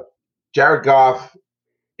 Jared Goff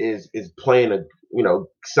is playing a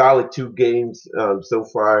solid 2 games so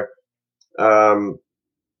far. Um,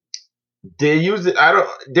 they use it. I don't.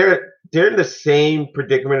 They're in the same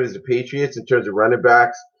predicament as the Patriots in terms of running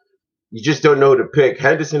backs. You just don't know who to pick.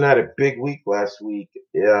 Henderson had a big week last week,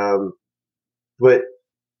 but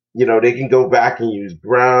they can go back and use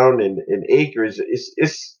Brown and Akers.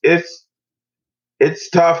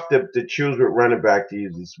 It's tough to choose what running back to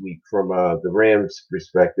use this week from the Rams'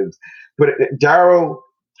 perspectives. But Darrell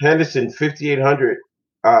Henderson, 5,800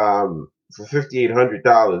 for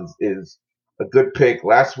 $5,800 is a good pick.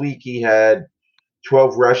 Last week he had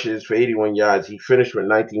 12 rushes for 81 yards. He finished with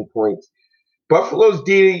 19 points. Buffalo's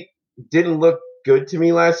D didn't look good to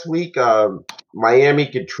me last week. Miami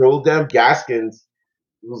controlled them. Gaskins,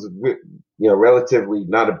 who's relatively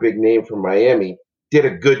not a big name from Miami, did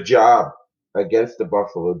a good job against the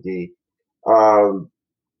Buffalo D. Um,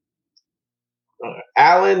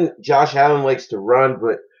 Josh Allen likes to run,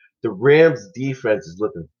 but the Rams defense is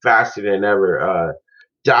looking faster than ever.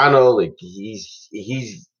 Donald, like,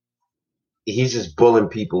 he's just bullying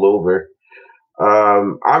people over.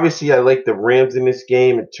 Obviously, I like the Rams in this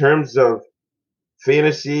game. In terms of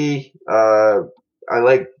fantasy, I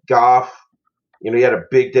like Goff. He had a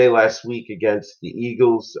big day last week against the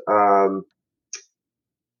Eagles.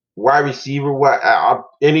 Wide receiver,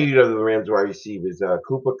 any of the Rams wide receivers,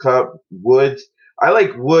 Cooper Kupp, Woods. I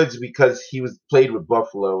like Woods because he was played with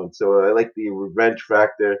Buffalo, and so I like the revenge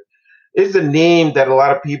factor. Is a name that a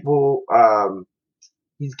lot of people.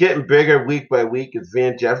 He's getting bigger week by week. Is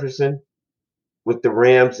Van Jefferson with the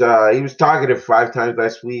Rams? He was targeted 5 times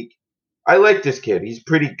last week. I like this kid. He's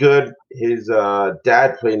pretty good. His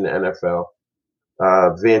dad played in the NFL.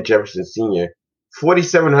 Van Jefferson Sr.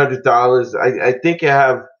 $4,700. I think you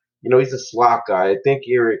have. He's a slot guy. I think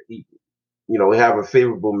we have a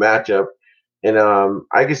favorable matchup, and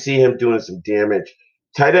I can see him doing some damage.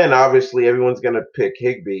 Tight end, obviously, everyone's gonna pick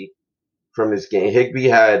Higbee from this game. Higbee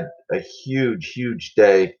had a huge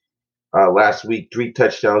day last week. 3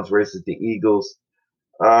 touchdowns versus the Eagles.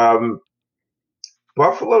 Buffalo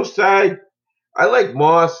side, I like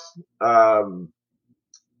Moss.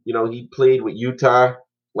 He played with Utah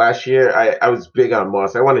last year. I was big on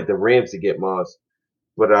Moss. I wanted the Rams to get Moss,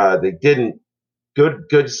 but they didn't.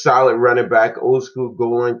 Good, solid running back, old school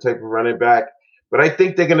goal line type of running back. But I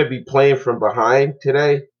think they're going to be playing from behind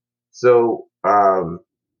today, so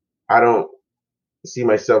I don't see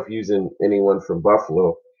myself using anyone from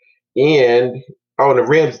Buffalo. And the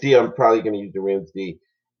Rams D, I'm probably going to use the Rams D.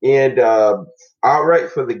 And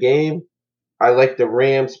outright for the game, I like the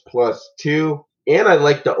Rams +2, and I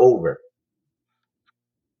like the over.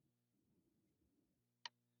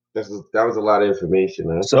 That was a lot of information,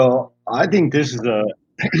 huh? So I think this is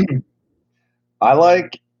I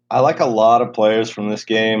like a lot of players from this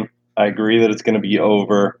game. I agree that it's going to be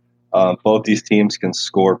over. Both these teams can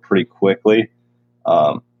score pretty quickly.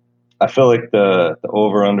 I feel like the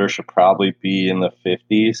over under should probably be in the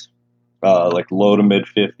 50s, like low to mid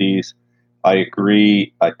 50s. I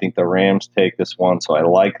agree. I think the Rams take this one, so I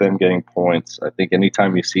like them getting points. I think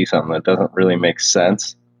anytime you see something that doesn't really make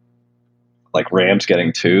sense, like Rams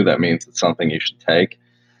getting 2, that means it's something you should take.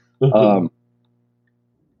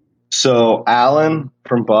 So Allen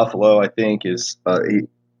from Buffalo, I think, is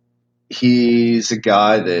he's a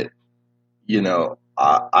guy that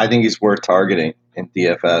I think he's worth targeting in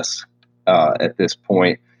DFS at this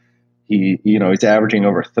point. He's averaging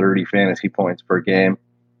over 30 fantasy points per game,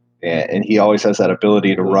 and he always has that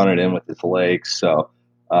ability to run it in with his legs. So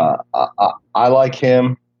I like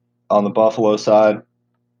him on the Buffalo side.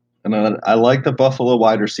 And I like the Buffalo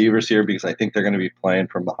wide receivers here because I think they're going to be playing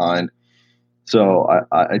from behind. So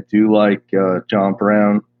I do like John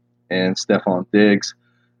Brown and Stephon Diggs.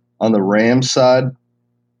 On the Rams side,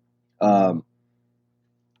 I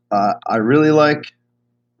really like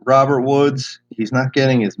Robert Woods. He's not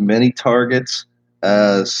getting as many targets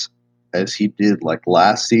as he did like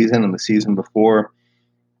last season and the season before,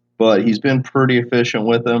 but he's been pretty efficient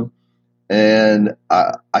with them. And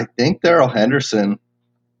I think Darrell Henderson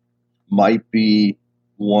might be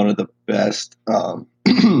one of the best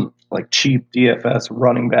like cheap DFS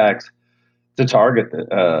running backs to target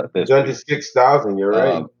this. Under 6,000, you're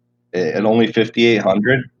right. at only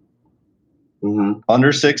 5,800,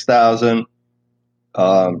 under 6,000.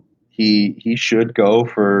 He should go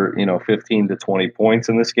for 15 to 20 points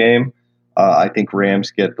in this game. I think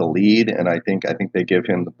Rams get the lead, and I think they give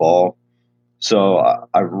him the ball. So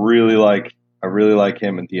I really like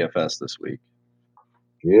him in DFS this week.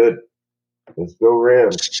 Good. Let's go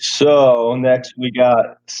Rams. So next we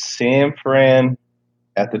got San Fran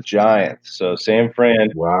at the Giants. So San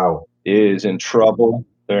Fran is in trouble.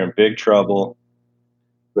 They're in big trouble.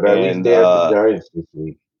 But at least they have the Giants this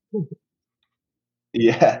week.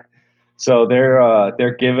 Yeah. So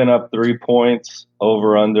they're giving up 3 points.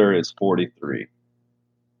 Over under is 43.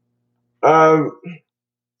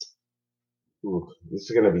 This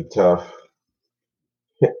is gonna be tough.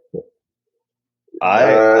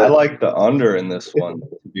 I like the under in this one,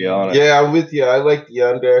 to be honest. Yeah, I'm with you. I like the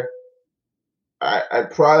under. I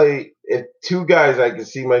probably, if two guys I can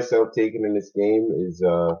see myself taking in this game is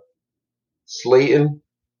Slayton,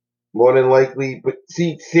 more than likely. But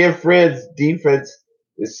see, San Fran's defense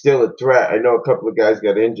is still a threat. I know a couple of guys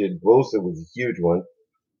got injured. Wilson was a huge one,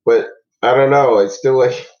 but I don't know. I still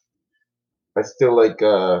like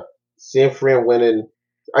San Fran winning.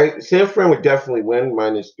 San Fran would definitely win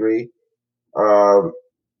 -3.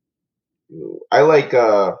 I like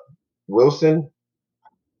Wilson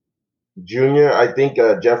Jr. I think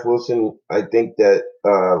Jeff Wilson. I think that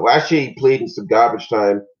last year he played in some garbage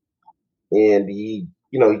time, and he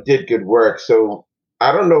did good work. So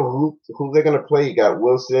I don't know who they're gonna play. You got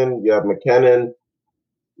Wilson. You have McKinnon.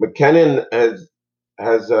 McKinnon has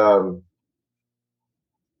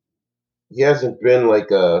he hasn't been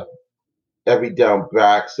like a every down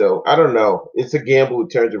back. So I don't know. It's a gamble in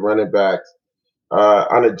terms of running backs.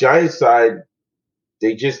 On the Giants side,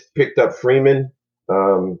 they just picked up Freeman.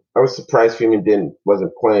 I was surprised Freeman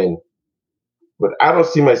wasn't playing, but I don't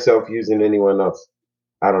see myself using anyone else.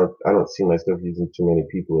 I don't see myself using too many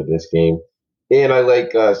people in this game. And I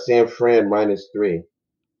like San Fran -3.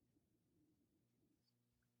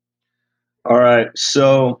 All right.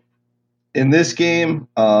 So in this game,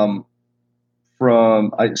 because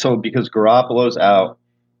Garoppolo's out,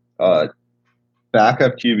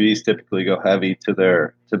 backup QBs typically go heavy to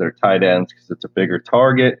their tight ends because it's a bigger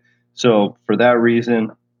target. So for that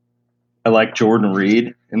reason, I like Jordan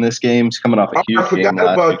Reed in this game. He's coming off a huge game. I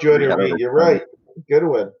forgot about Jordan Reed. You're right. Good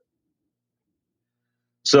one.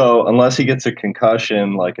 So unless he gets a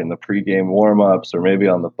concussion, like in the pregame warmups or maybe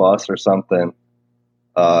on the bus or something,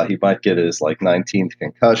 he might get his 19th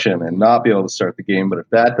concussion and not be able to start the game. But if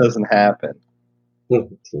that doesn't happen,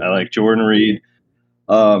 I like Jordan Reed.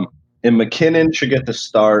 And McKinnon should get the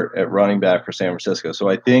start at running back for San Francisco. So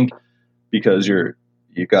I think because you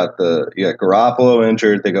got Garoppolo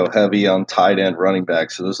injured, they go heavy on tight end running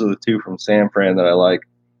back. So those are the two from San Fran that I like.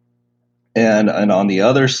 And on the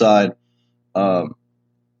other side,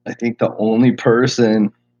 I think the only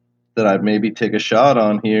person that I'd maybe take a shot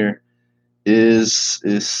on here is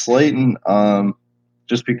Slayton,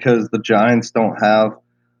 just because the Giants don't have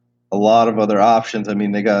a lot of other options. I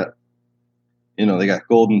mean, they got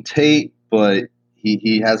Golden Tate, but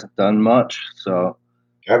he hasn't done much. So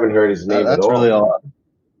I haven't heard his name at all. Really all.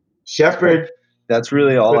 Shepard. That's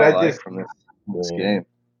really all I like from this game.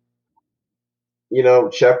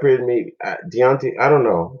 Shepard, maybe Deontay. I don't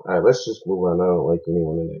know. All right, let's just move on. I don't like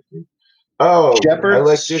anyone in that game. Oh,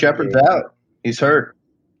 Shepard's out. He's hurt.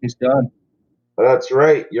 He's done. That's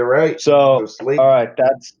right. You're right. So all right,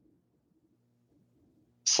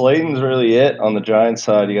 Slayton's really it on the Giants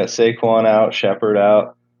side. You got Saquon out, Shepard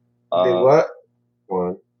out. What?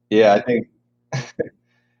 Yeah, I think.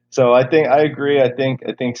 So I agree. I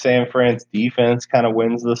think San Fran's defense kind of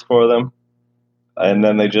wins this for them, and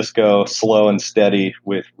then they just go slow and steady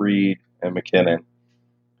with Reed and McKinnon.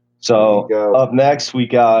 So up next we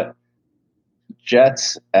got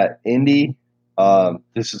Jets at Indy.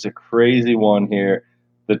 This is a crazy one here.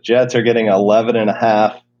 The Jets are getting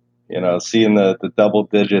 11.5. Seeing the double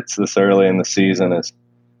digits this early in the season is,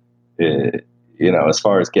 as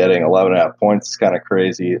far as getting 11.5 points, is kind of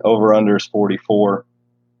crazy. Over under is 44.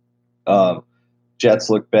 Jets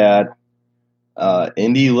look bad.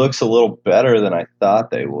 Indy looks a little better than I thought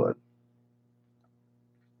they would.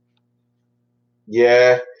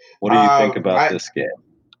 Yeah. What do you think about this game?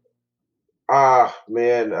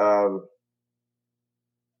 Man.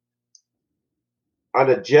 On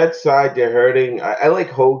the Jets side, they're hurting. I like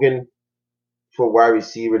Hogan for wide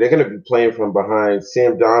receiver. They're going to be playing from behind.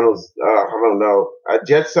 Sam Donald's, I don't know.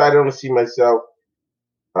 Jets side, I don't see myself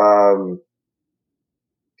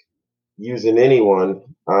using anyone.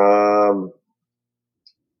 On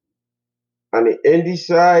the Indy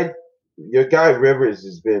side, your guy Rivers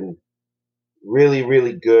has been really,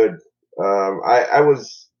 really good. I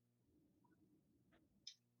was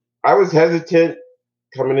hesitant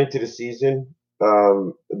coming into the season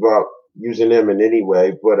about using him in any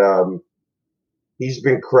way, but he's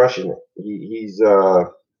been crushing it.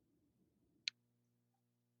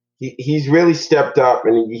 He's really stepped up,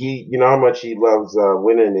 and he you know how much he loves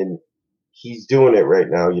winning, and he's doing it right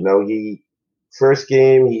now. He first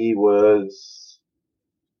game he was,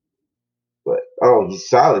 but he's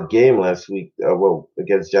solid game last week.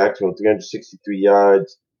 Against Jacksonville, 363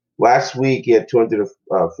 yards. Last week he had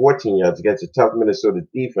 214 yards against a tough Minnesota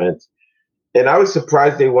defense, and I was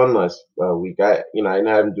surprised they won last week. I didn't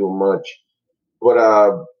have him doing much,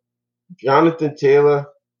 but Jonathan Taylor,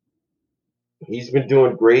 he's been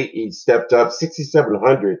doing great. He stepped up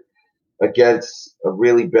 6,700 against a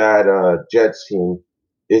really bad Jets team.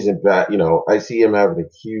 Isn't bad. I see him having a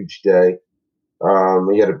huge day.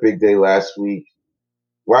 He had a big day last week.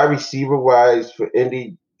 Wide receiver wise for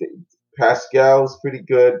Indy, Pascal's pretty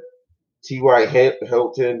good. T.Y.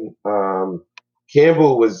 Hilton,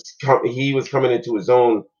 Campbell he was coming into his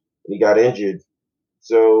own and he got injured.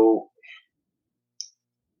 So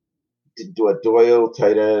Doyle,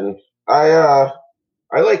 tight end. I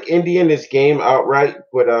like Indy in this game outright,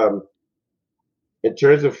 but in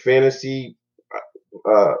terms of fantasy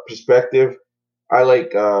perspective, I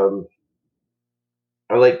like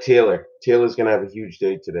Taylor. Taylor's gonna have a huge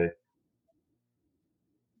day today.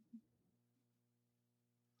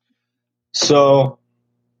 So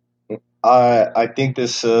I think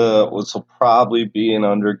this will probably be an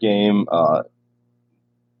under game.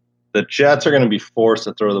 The Jets are going to be forced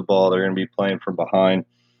to throw the ball. They're going to be playing from behind.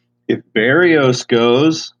 If Berrios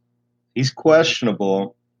goes, he's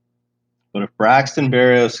questionable. But if Braxton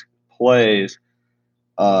Berrios plays,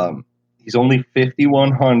 he's only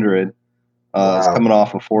 5,100. Wow. He's coming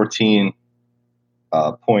off a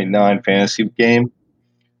 14.9 fantasy game.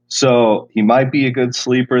 So he might be a good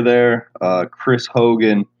sleeper there. Chris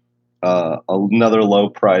Hogan, another low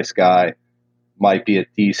price guy, might be a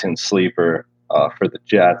decent sleeper for the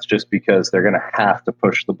Jets just because they're going to have to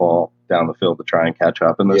push the ball down the field to try and catch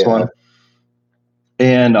up in this one.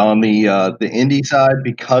 And on the Indy side,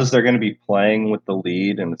 because they're going to be playing with the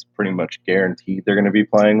lead, and it's pretty much guaranteed they're going to be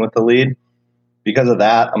playing with the lead, because of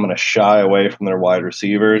that, I'm going to shy away from their wide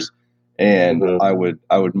receivers, and I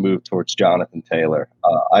would move towards Jonathan Taylor.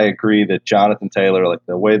 I agree that Jonathan Taylor, like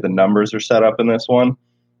the way the numbers are set up in this one,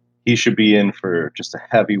 he should be in for just a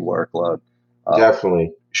heavy workload.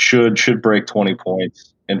 Definitely. Should break 20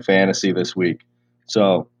 points in fantasy this week.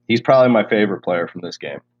 So he's probably my favorite player from this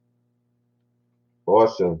game.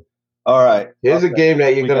 Awesome. All right. Here's a game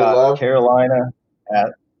that you're going to love. Carolina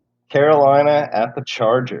at the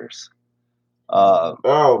Chargers.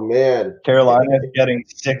 Oh, man. Carolina is getting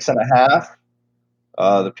 6.5.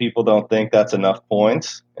 The people don't think that's enough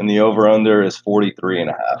points, and the over-under is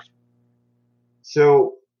 43.5.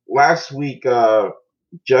 So last week,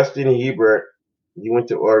 Justin Herbert, he went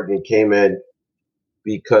to Oregon, came in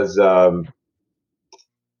because, oh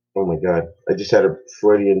my God, I just had a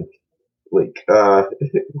Freudian,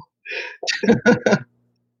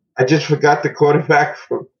 I just forgot the quarterback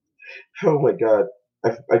from, oh my God,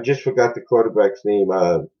 I just forgot the quarterback's name,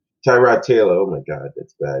 Tyrod Taylor. Oh my God,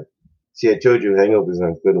 that's bad. See, I told you hangovers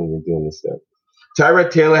aren't good when you're doing this stuff.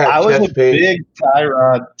 Tyrod Taylor had chest pains. I was a big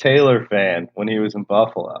Tyrod Taylor fan when he was in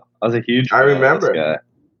Buffalo. I was a huge fan. I remember. Of this guy.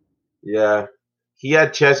 Yeah. He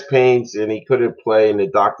had chest pains and he couldn't play, and the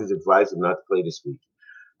doctors advised him not to play this week.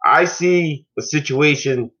 I see a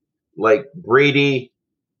situation like Brady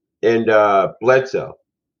and Bledsoe.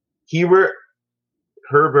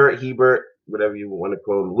 Herbert, whatever you want to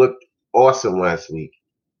call him, looked awesome last week.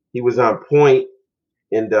 He was on point,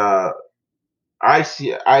 and I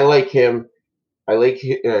like him. I like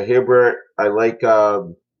Herbert. I like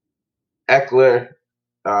Eckler.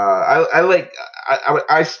 I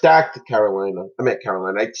stacked Carolina.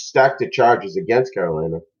 I stacked the Chargers against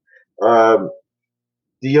Carolina.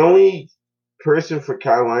 The only person for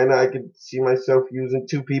Carolina I could see myself using,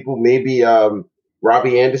 two people, maybe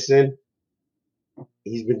Robbie Anderson.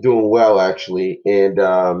 He's been doing well actually, and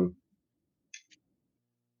the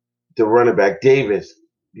running back Davis,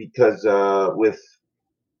 because with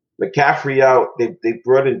McCaffrey out, they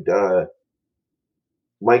brought in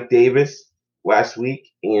Mike Davis last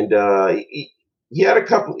week, and he had a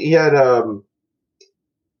couple. He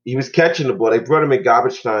was catching the ball. They brought him in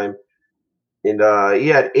garbage time, and he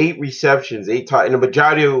had 8 receptions, and the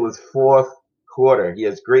majority of it was fourth quarter. He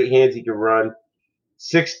has great hands. He can run.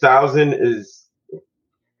 6,000 is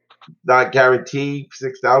not guaranteed.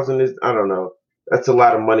 6,000 is, I don't know. That's a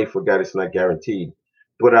lot of money for a guy that's not guaranteed.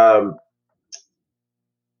 But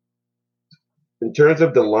in terms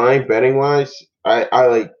of the line betting wise, I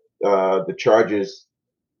like the Chargers.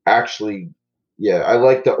 Actually, yeah, I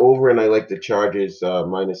like the over and I like the Chargers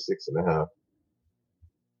minus 6.5.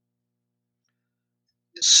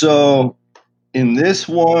 So in this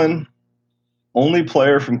one, only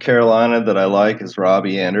player from Carolina that I like is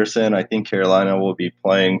Robbie Anderson. I think Carolina will be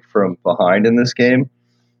playing from behind in this game.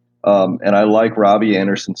 And I like Robbie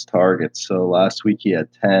Anderson's targets. So last week he had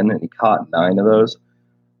 10 and he caught 9 of those.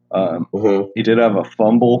 He did have a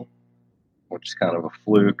fumble, which is kind of a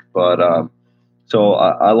fluke, but so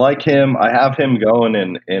I like him. I have him going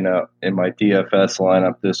in my DFS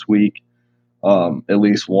lineup this week. At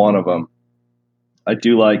least one of them. I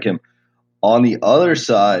do like him. On the other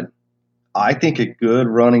side, I think a good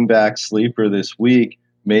running back sleeper this week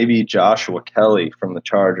may be Joshua Kelly from the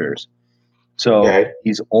Chargers. So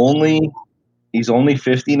he's only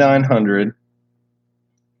 5,900.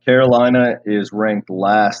 Carolina is ranked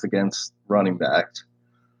last against running backs.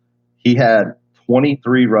 He had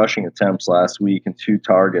 23 rushing attempts last week and 2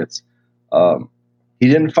 targets. He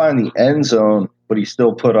didn't find the end zone, but he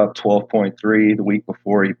still put up 12.3. The week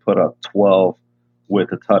before, he put up 12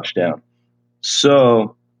 with a touchdown.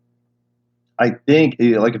 So I think,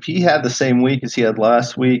 like, if he had the same week as he had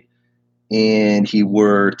last week and he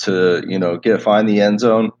were to, find the end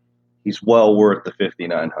zone, he's well worth the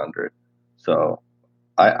 5,900. So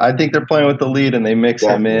I think they're playing with the lead and they mix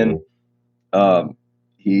him in. I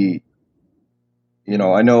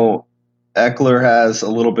know Eckler has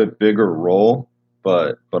a little bit bigger role,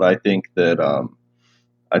 but I think that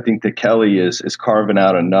Kelly is carving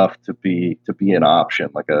out enough to be an option,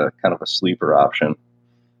 like a kind of a sleeper option.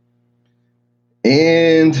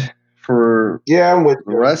 And for I'm with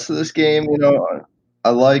the rest of this game,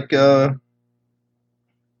 I like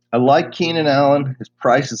Keenan Allen. His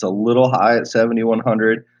price is a little high at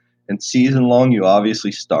 7,100, and season long you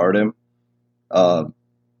obviously start him.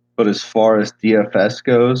 But as far as DFS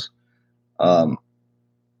goes,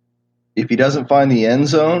 if he doesn't find the end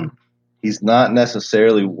zone, he's not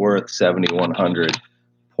necessarily worth $7,100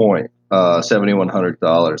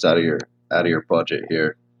 out of your budget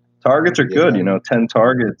here. Targets are good, 10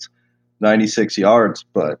 targets, 96 yards,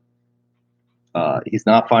 but he's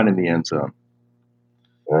not finding the end zone.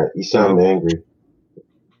 All right, you sound angry.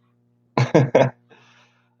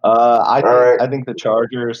 I think the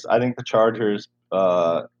Chargers.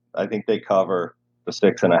 I think they cover the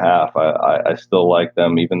 6.5. I still like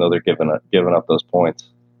them, even though they're giving up those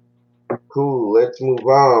points. Cool. Let's move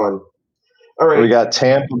on. All right. We got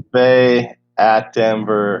Tampa Bay at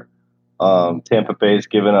Denver. Tampa Bay's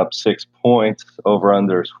given up 6 points. Over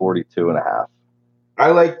under is 42.5.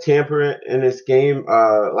 I like Tampa in this game.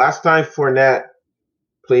 Last time Fournette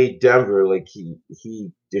played Denver, like he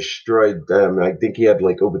destroyed them. I think he had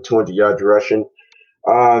like over 200 yards rushing.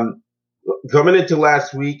 Coming into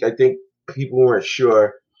last week, I think people weren't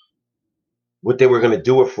sure what they were going to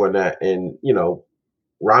do with Fournette, and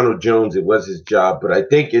Ronald Jones, it was his job, but I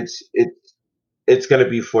think it's going to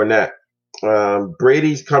be Fournette.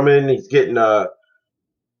 Brady's coming; he's getting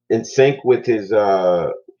in sync with his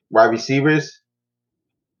wide receivers.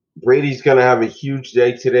 Brady's going to have a huge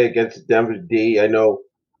day today against Denver D. I know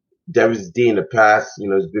Denver's D in the past,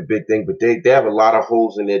 is a big thing, but they have a lot of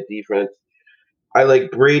holes in their defense. I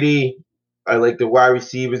like Brady. I like the wide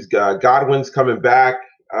receivers. Godwin's coming back.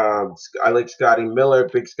 I like Scotty Miller,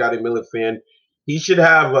 big Scotty Miller fan. He should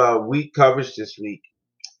have weak coverage this week.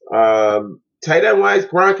 Tight end wise,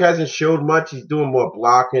 Gronk hasn't showed much. He's doing more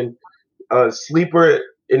blocking. Sleeper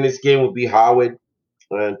in this game will be Howard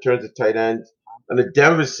in terms of tight ends. On the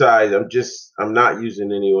Denver side, I'm not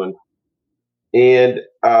using anyone. And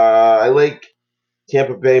I like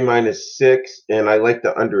Tampa Bay minus 6, and I like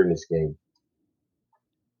the under in this game.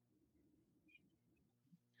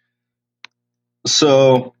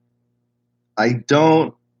 So I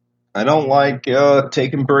don't like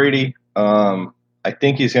taking Brady. I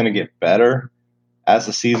think he's going to get better as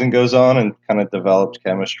the season goes on and kind of develops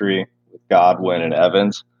chemistry with Godwin and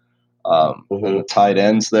Evans and the tight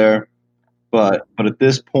ends there. But at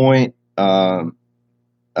this point, I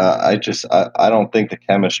don't think the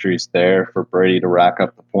chemistry's there for Brady to rack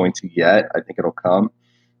up the points yet. I think it'll come.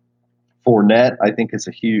 Fournette, I think, is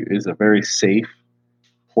a very safe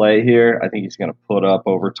play here. I think he's going to put up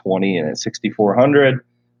over 20 and at 6,400.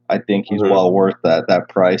 I think he's well worth that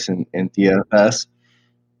price in DFS.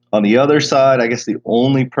 On the other side, I guess the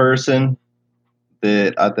only person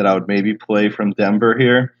that I would maybe play from Denver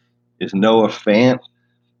here is Noah Fant.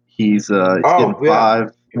 He's getting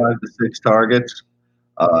 5 to 6 targets.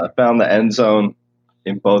 Found the end zone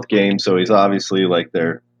in both games, so he's obviously like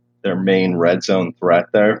their main red zone threat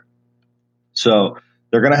there. So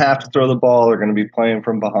they're going to have to throw the ball. They're going to be playing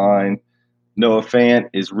from behind. Noah Fant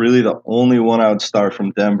is really the only one I would start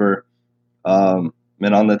from Denver.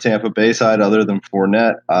 And on the Tampa Bay side, other than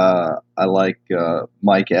Fournette, I like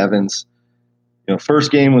Mike Evans.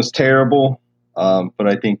 First game was terrible, but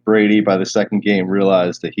I think Brady, by the second game,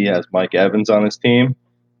 realized that he has Mike Evans on his team,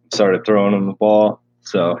 started throwing him the ball,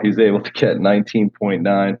 so he's able to get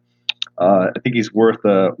 19.9. I think he's worth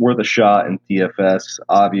a shot in DFS.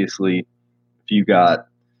 Obviously, if you got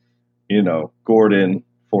Gordon,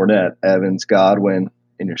 Fournette, Evans, Godwin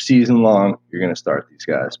in your season long, you're going to start these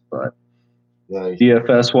guys. But nice.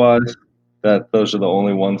 DFS wise, those are the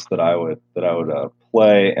only ones that I would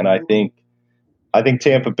play, and I think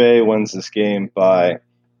Tampa Bay wins this game by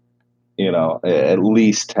at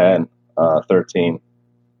least 10, 13.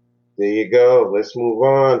 There you go. Let's move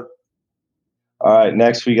on. All right,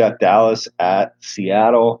 next we got Dallas at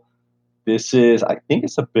Seattle. This is, I think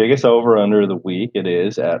it's the biggest over-under of the week. It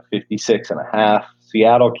is at 56.5.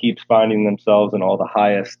 Seattle keeps finding themselves in all the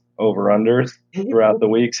highest over-unders throughout the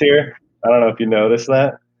weeks here. I don't know if you noticed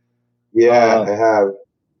that. Yeah, I have.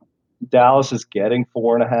 Dallas is getting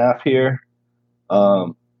 4.5 here.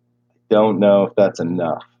 Don't know if that's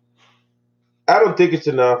enough. I don't think it's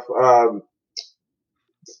enough.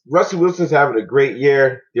 Russell Wilson's having a great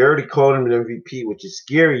year. They already called him an MVP, which is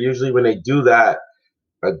scary. Usually when they do that,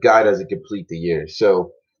 a guy doesn't complete the year.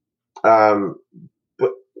 So,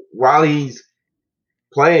 but while he's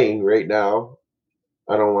playing right now,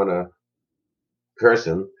 I don't want to curse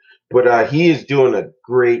him, but he is doing a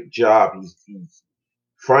great job. He's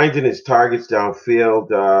finding his targets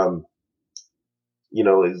downfield.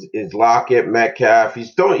 His Lockett, Metcalf.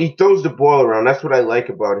 He throws the ball around. That's what I like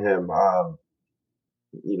about him.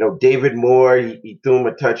 David Moore, he threw him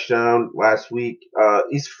a touchdown last week.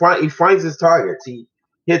 He finds his targets. He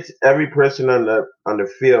hits every person on the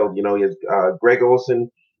field. He has Greg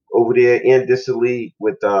Olsen over there and Disley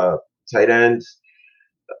with tight ends.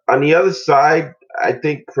 On the other side, I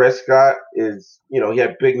think Prescott is, he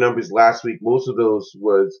had big numbers last week. Most of those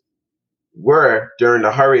were during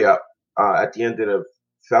the hurry up at the end of the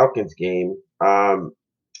Falcons game. I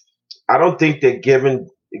don't think they're giving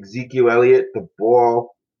Ezekiel Elliott the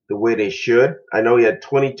ball the way they should. I know he had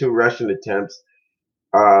 22 rushing attempts.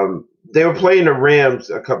 They were playing the Rams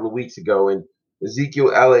a couple of weeks ago, and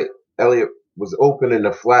Ezekiel Elliott was open in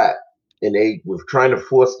the flat, and they were trying to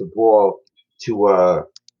force the ball to what's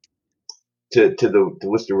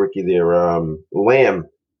the rookie there, Lamb,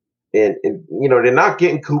 and they're not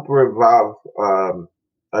getting Cooper involved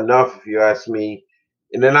enough, if you ask me,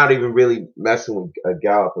 and they're not even really messing with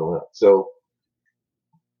Gallup a lot. So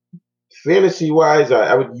fantasy wise,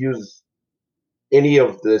 I would use any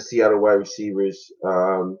of the Seattle wide receivers.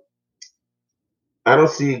 I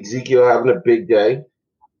don't see Ezekiel having a big day,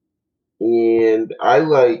 and I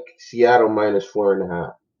like Seattle minus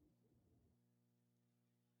 4.5.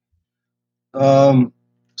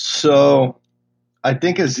 So I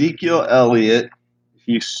think Ezekiel Elliott,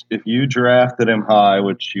 if you drafted him high,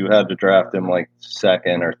 which you had to draft him like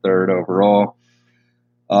second or third overall,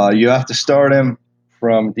 you have to start him.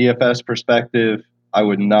 From DFS perspective, I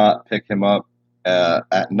would not pick him up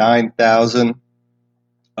at 9,000.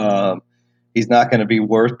 He's not going to be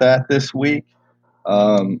worth that this week.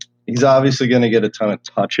 He's obviously going to get a ton of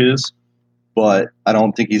touches, but I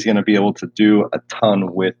don't think he's going to be able to do a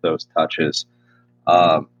ton with those touches.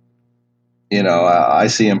 I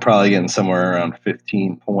see him probably getting somewhere around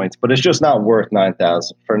 15 points, but it's just not worth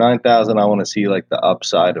 9,000. For 9,000, I want to see like the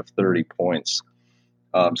upside of 30 points.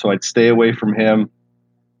 So I'd stay away from him.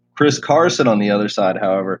 Chris Carson on the other side,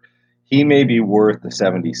 however, he may be worth the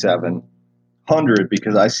 7,700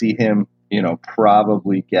 because I see him,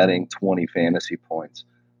 probably getting 20 fantasy points.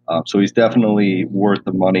 So he's definitely worth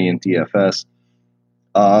the money in DFS.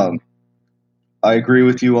 I agree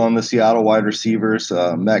with you on the Seattle wide receivers.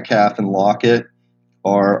 Metcalf and Lockett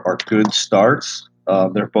are good starts.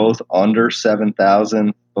 They're both under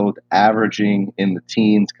 7,000, both averaging in the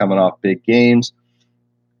teens, coming off big games.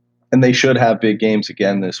 And they should have big games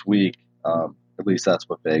again this week. At least that's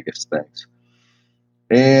what Vegas thinks.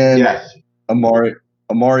 And yes. Amari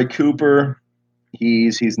Cooper,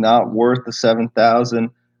 he's not worth the 7,000.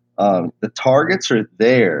 The targets are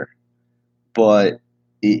there, but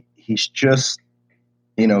he's just,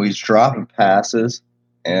 he's dropping passes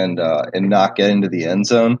and not getting to the end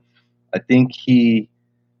zone. I think he's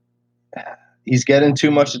getting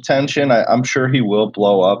too much attention. I'm sure he will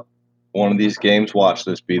blow up one of these games. Watch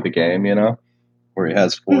this be the game, where he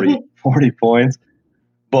has 40 points.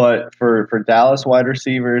 But for Dallas wide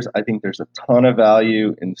receivers, I think there's a ton of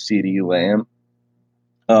value in CeeDee Lamb.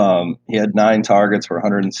 He had 9 targets for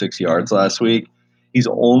 106 yards last week. He's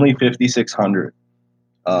only 5,600.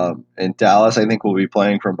 And Dallas, I think, will be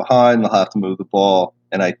playing from behind. They'll have to move the ball,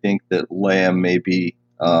 and I think that Lamb may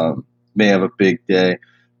have a big day,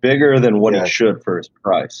 bigger than what he should for his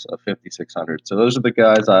price of 5,600. So those are the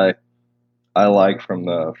guys I like from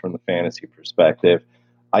the fantasy perspective.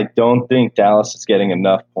 I don't think Dallas is getting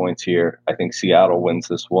enough points here. I think Seattle wins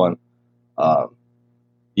this one.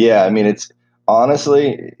 Yeah, I mean, it's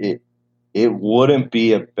honestly it wouldn't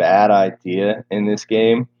be a bad idea in this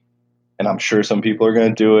game, and I'm sure some people are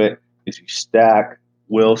going to do it. Is you stack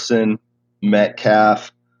Wilson,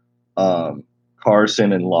 Metcalf,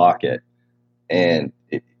 Carson, and Lockett, and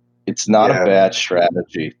it's not a bad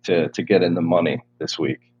strategy to get in the money this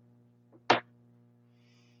week.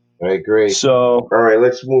 I agree. So, all right,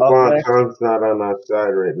 let's move on. Next. Tom's not on our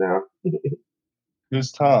side right now.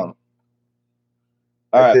 Who's Tom?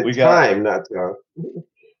 All right, we got time, not Tom.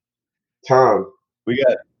 Tom. We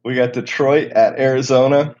got Detroit at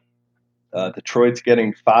Arizona. Detroit's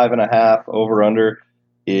getting 5.5. Over under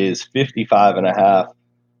is 55.5.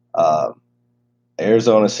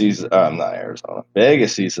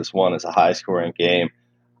 Vegas sees this one as a high scoring game.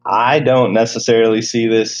 I don't necessarily see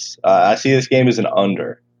this. I see this game as an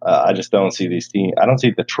under. I just don't see these teams. I don't see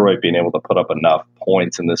Detroit being able to put up enough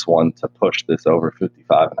points in this one to push this over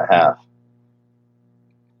 55.5.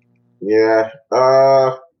 Yeah.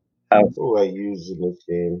 Who do I use in this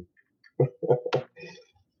game?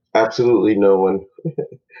 Absolutely no one.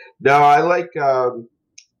 No, I like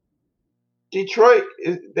Detroit.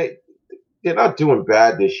 They're not doing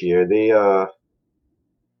bad this year. They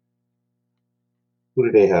who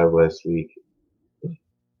did they have last week?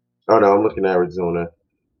 Oh no, I'm looking at Arizona.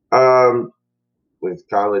 With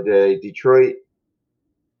Golladay, Detroit.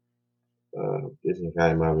 This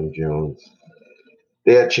guy Marvin Jones.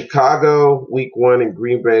 They had Chicago week 1 and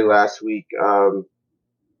Green Bay last week. I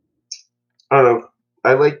don't know.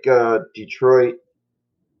 I like Detroit.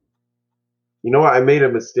 You know what? I made a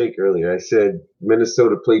mistake earlier. I said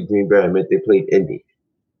Minnesota played Green Bay. I meant they played Indy.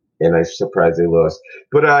 And I'm surprised they lost.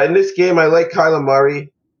 But in this game, I like Kyler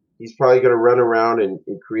Murray. He's probably going to run around and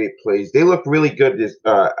create plays. They look really good, this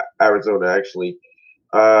Arizona, actually.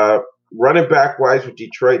 Running back-wise with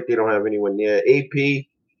Detroit, they don't have anyone near. AP,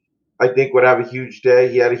 I think, would have a huge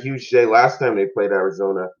day. He had a huge day last time they played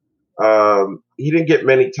Arizona. He didn't get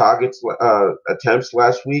many attempts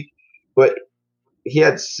last week, but he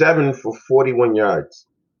had 7 for 41 yards.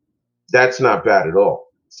 That's not bad at all.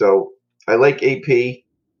 So I like AP.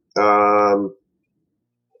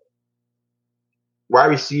 Wide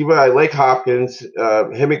receiver, I like Hopkins. Him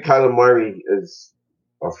and Kyler Murray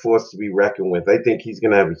are forced to be reckoned with. I think he's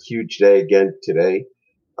going to have a huge day again today.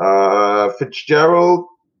 Fitzgerald,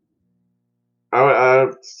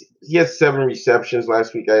 he has 7 receptions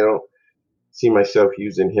last week. I don't see myself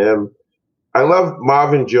using him. I love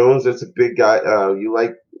Marvin Jones. That's a big guy. You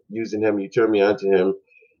like using him. You turn me on to him.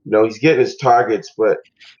 You know, he's getting his targets, but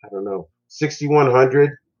I don't know.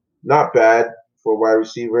 6,100, not bad for a wide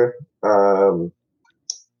receiver of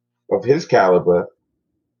his caliber.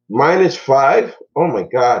 -5. Oh my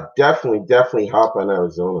God! Definitely hop on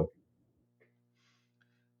Arizona.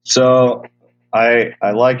 So I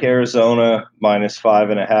like Arizona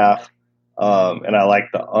 -5.5, and I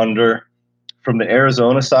like the under. From the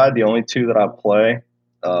Arizona side, the only two that I play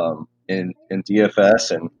in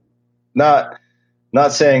DFS, and not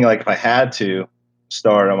saying like if I had to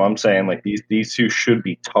start them, I'm saying like these two should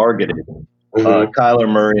be targeted. Kyler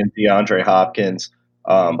Murray and DeAndre Hopkins.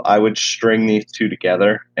 I would string these two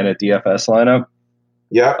together in a DFS lineup.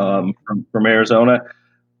 Yeah. From Arizona.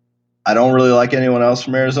 I don't really like anyone else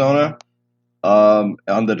from Arizona. On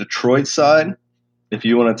the Detroit side, if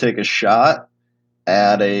you want to take a shot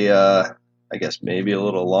at I guess maybe a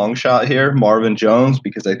little long shot here, Marvin Jones,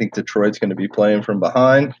 because I think Detroit's going to be playing from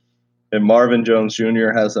behind. And Marvin Jones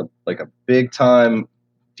Jr. has a big time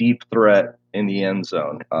deep threat in the end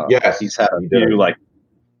zone. Yes, he's had a few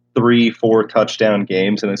 3-4 touchdown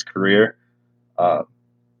games in his career.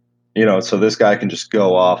 So this guy can just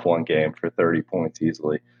go off one game for 30 points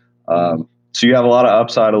easily. So you have a lot of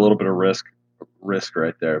upside, a little bit of risk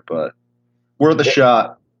right there, but worth a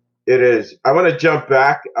shot. It is. I want to jump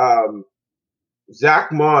back.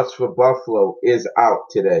 Zach Moss for Buffalo is out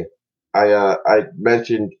today. I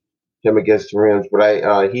mentioned him against the Rams,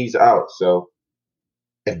 but he's out. So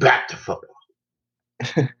and back to football.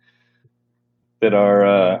 Did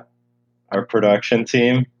our production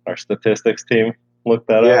team, our statistics team, look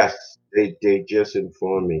that up? Yes, they just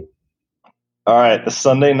informed me. All right, the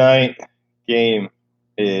Sunday night game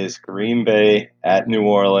is Green Bay at New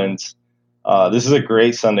Orleans. This is a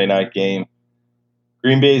great Sunday night game.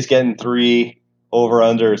 Green Bay is getting 3. Over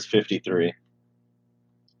under is 53.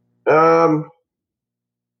 Um,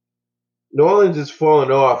 New Orleans is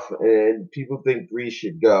falling off, and people think Brees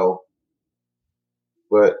should go,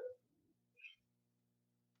 but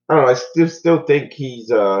I don't know. I still think he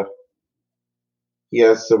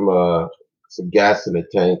has some gas in the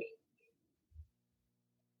tank.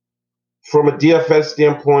 From a DFS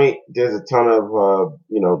standpoint, there's a ton of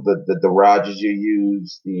the Rodgers you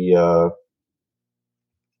use, the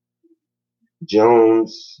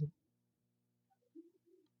Jones,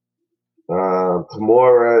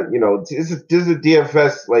 Kamara. This is a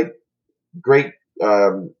DFS like great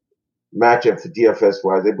matchup for DFS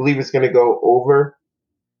wise. I believe it's going to go over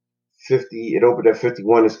 50. It opened at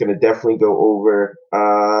 51. It's going to definitely go over.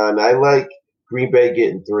 And I like Green Bay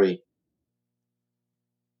getting 3.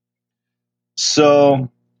 So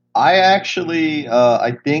I actually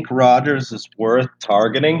I think Rodgers is worth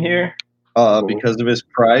targeting here Mm-hmm. because of his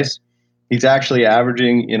price. He's actually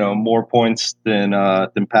averaging more points than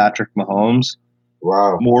Patrick Mahomes,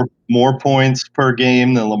 Wow. more points per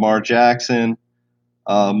game than Lamar Jackson,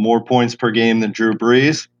 more points per game than Drew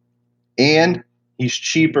Brees, and he's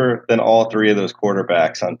cheaper than all three of those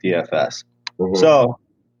quarterbacks on DFS. Mm-hmm. So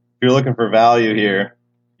if you're looking for value here,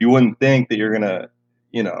 you wouldn't think that you're gonna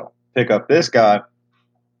pick up this guy,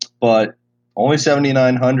 but only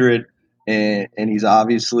 7,900, and he's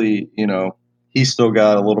obviously he's still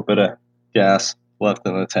got a little bit of gas left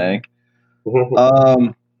in the tank.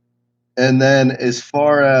 Mm-hmm. And then as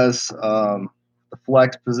far as the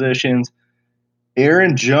flex positions,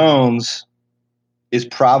 Aaron Jones is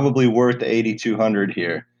probably worth the 8,200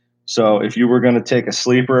 here. So if you were going to take a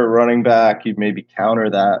sleeper at running back, you'd maybe counter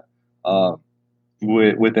that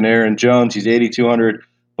with an Aaron Jones. He's 8,200,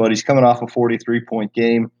 but he's coming off a 43-point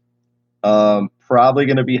game. Probably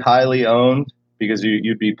going to be highly owned because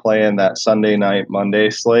you'd be playing that Sunday night, Monday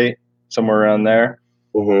slate, somewhere around there.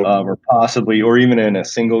 Mm-hmm. Or possibly, or even in a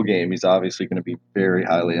single game, he's obviously going to be very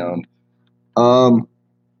highly owned.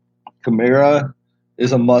 Kamara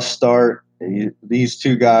is a must start. These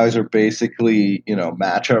two guys are basically,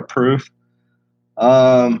 matchup proof.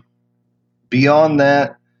 Beyond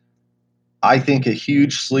that, I think a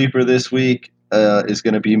huge sleeper this week is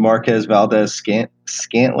going to be Marquez Valdez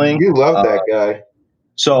Scantling. You love that guy.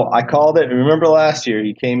 So I called it. Remember last year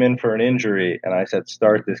he came in for an injury, and I said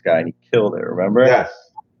start this guy, and he killed it. Remember? Yes,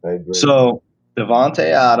 I agree. So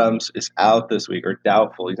Devontae Adams is out this week, or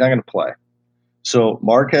doubtful. He's not going to play. So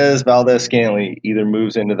Marquez Valdez Scantling either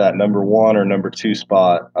moves into that number 1 or number 2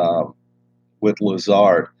 spot with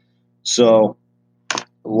Lazard. So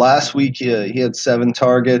last week he had 7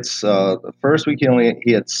 targets. The first week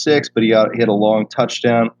he had 6, but he had a long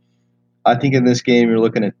touchdown. I think in this game you're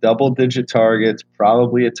looking at double-digit targets,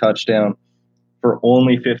 probably a touchdown for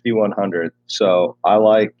only 5,100. So I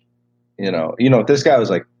like, if this guy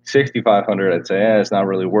was like 6,500, I'd say it's not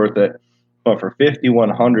really worth it. But for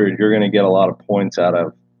 5,100, you're going to get a lot of points out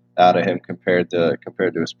of him compared to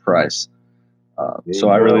his price. So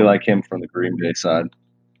I really like him from the Green Bay side.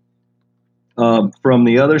 From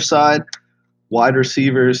the other side, wide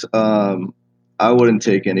receivers, I wouldn't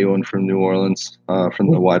take anyone from New Orleans from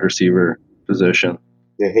the wide receiver position.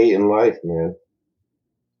 They're hating life, man.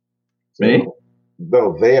 So, Me?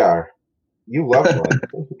 no, they are. You love life.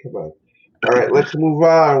 Come on. All right, let's move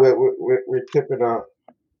on. We're tipping off.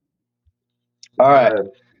 All right.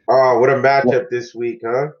 Oh, what a matchup this week,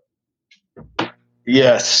 huh?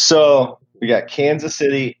 Yes. So we got Kansas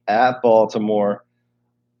City at Baltimore.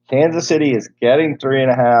 Kansas City is getting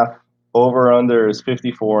 3.5. Over under is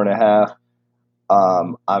 54.5.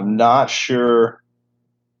 I'm not sure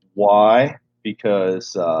why,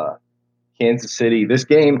 because Kansas City, this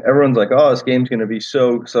game, everyone's like, oh, this game's going to be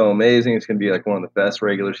so amazing. It's going to be like one of the best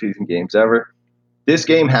regular season games ever. This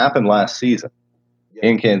game happened last season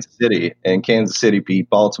in Kansas City, and Kansas City beat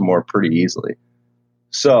Baltimore pretty easily.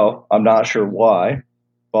 So I'm not sure why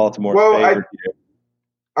Baltimore favored you.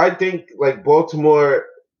 I think like Baltimore,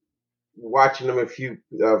 watching them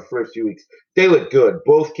for a few weeks, they look good.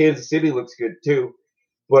 Both Kansas City looks good too.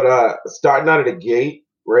 But starting out of the gate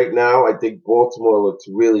right now, I think Baltimore looks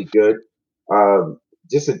really good.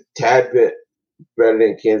 Just a tad bit better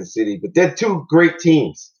than Kansas City, but they're two great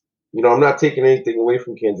teams. I'm not taking anything away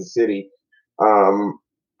from Kansas City.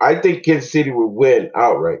 I think Kansas City will win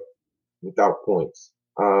outright without points.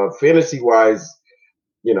 Fantasy wise,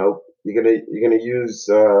 you're gonna use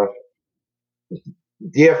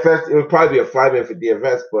DFS. It would probably be a 5-man for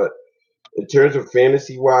DFS, but in terms of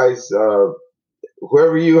fantasy wise,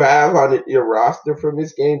 whoever you have on your roster from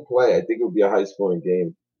this game play, I think it would be a high scoring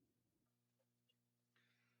game.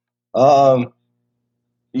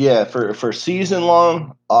 Yeah, for season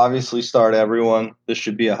long, obviously start everyone. This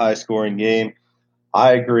should be a high scoring game.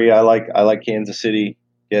 I agree. I like Kansas City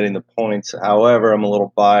getting the points. However, I'm a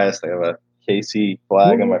little biased. I have a KC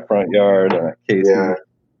flag on my front yard and a KC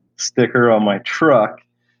sticker on my truck.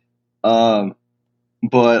 But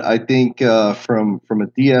I think from a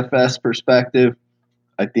DFS perspective,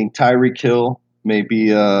 I think Tyreek Hill may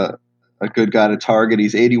be a good guy to target.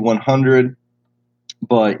 He's 8,100,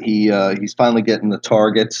 but he's finally getting the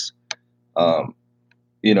targets. The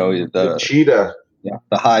cheetah. Yeah,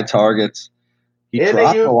 the high targets. They're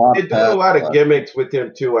doing a lot of gimmicks with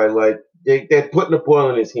him too. I like they're putting the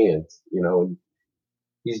ball in his hands.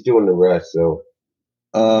 He's doing the rest. So,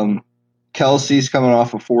 Kelsey's coming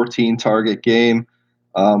off a 14 target game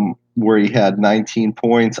where he had 19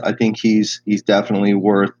 points. I think he's definitely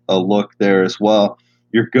worth a look there as well.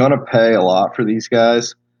 You're gonna pay a lot for these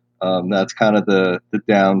guys. That's kind of the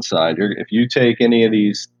downside. If you take any of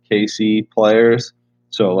these KC players,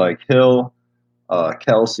 so like Hill,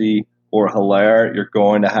 Kelsey, or Hilaire, you're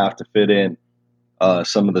going to have to fit in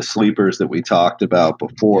some of the sleepers that we talked about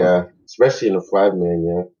before. Yeah, especially in the 5-man.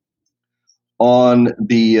 Yeah.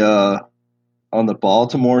 On the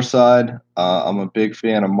Baltimore side, I'm a big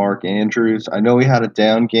fan of Mark Andrews. I know he had a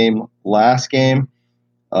down game last game,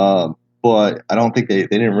 but I don't think they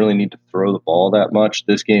didn't really need to throw the ball that much.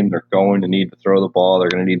 This game, they're going to need to throw the ball. They're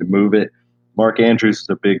going to need to move it. Mark Andrews is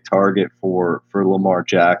a big target for Lamar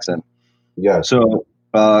Jackson. Yeah. So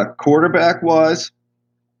quarterback-wise,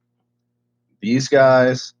 these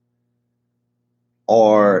guys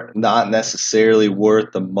are not necessarily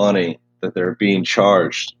worth the money that they're being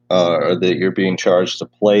charged or that you're being charged to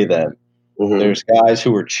play them. Mm-hmm. There's guys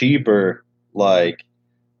who are cheaper like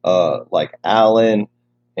Allen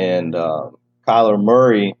and Kyler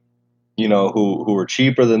Murray, who are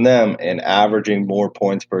cheaper than them and averaging more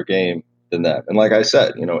points per game than them. And like I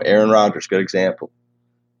said, Aaron Rodgers, good example.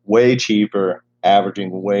 Way cheaper,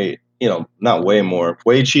 averaging not way more,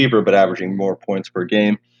 way cheaper, but averaging more points per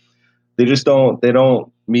game. They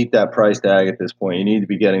don't meet that price tag at this point. You need to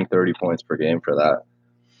be getting 30 points per game for that.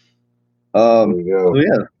 There you go. So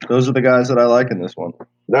yeah, those are the guys that I like in this one.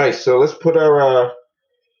 Nice. So let's put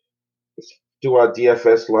let's do our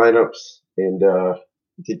DFS lineups and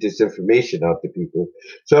get this information out to people.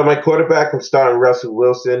 So my quarterback, I'm starting Russell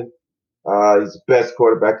Wilson. He's the best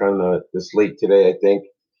quarterback on the slate today, I think.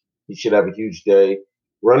 He should have a huge day.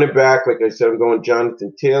 Running back, like I said, I'm going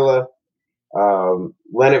Jonathan Taylor.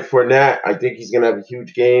 Leonard Fournette, I think he's going to have a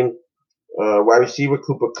huge game. Wide receiver,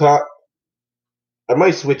 Cooper Kupp. I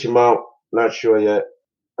might switch him out. Not sure yet.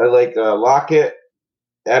 I like Lockett.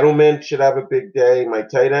 Edelman should have a big day. My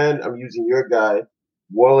tight end, I'm using your guy,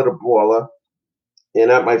 Waller the Baller.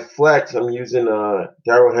 And at my flex, I'm using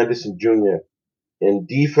Darrell Henderson Jr. In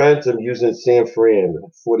defense, I'm using San Fran,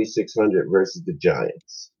 4,600 versus the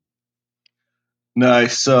Giants.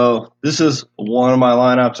 Nice. So this is one of my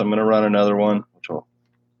lineups. I'm going to run another one, which will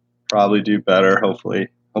probably do better. Hopefully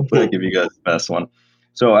I give you guys the best one.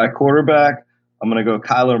 So at quarterback, I'm going to go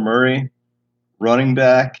Kyler Murray. Running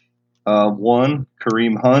back 1,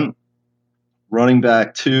 Kareem Hunt. Running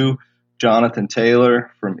back 2, Jonathan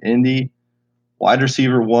Taylor from Indy. Wide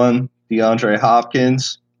receiver 1, DeAndre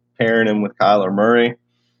Hopkins, pairing him with Kyler Murray.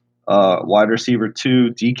 Wide receiver 2,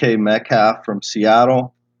 DK Metcalf from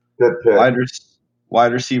Seattle. Good pick.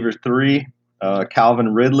 Wide receiver 3,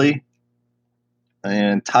 Calvin Ridley.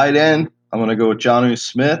 And tight end, I'm going to go with Jonnu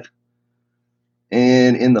Smith.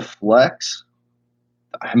 And in the flex,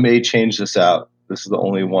 I may change this out. This is the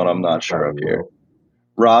only one I'm not sure of here.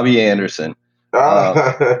 Robbie Anderson.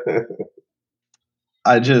 I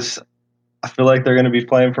feel like they're going to be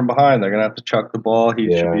playing from behind. They're going to have to chuck the ball. He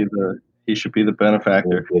should be the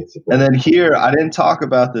benefactor. And then here, I didn't talk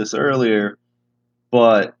about this earlier,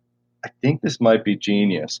 but I think this might be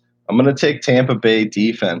genius. I'm going to take Tampa Bay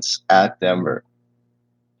defense at Denver.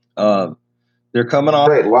 They're coming off.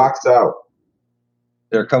 Great, locks out.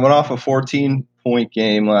 They're coming off a 14-point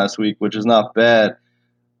game last week, which is not bad,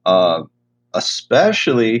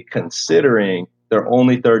 especially considering they're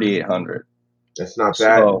only 3,800. That's not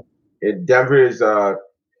bad. So, Denver is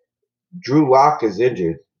Drew Lock is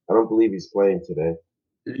injured. I don't believe he's playing today.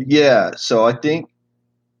 Yeah, so I think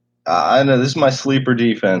I know this is my sleeper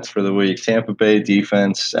defense for the week. Tampa Bay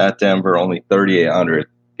defense at Denver, only 3,800.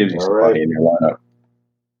 Gives you some money in your lineup.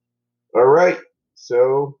 All right,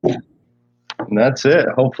 so. And that's it.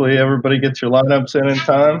 Hopefully everybody gets your lineups in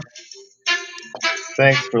time.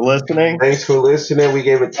 Thanks for listening. We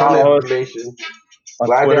gave a ton of information.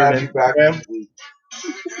 Glad to have you back this week.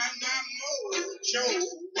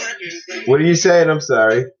 What are you saying? I'm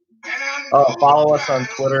sorry. Follow us on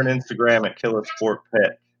Twitter and Instagram at Killer Sport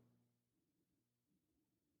Pit.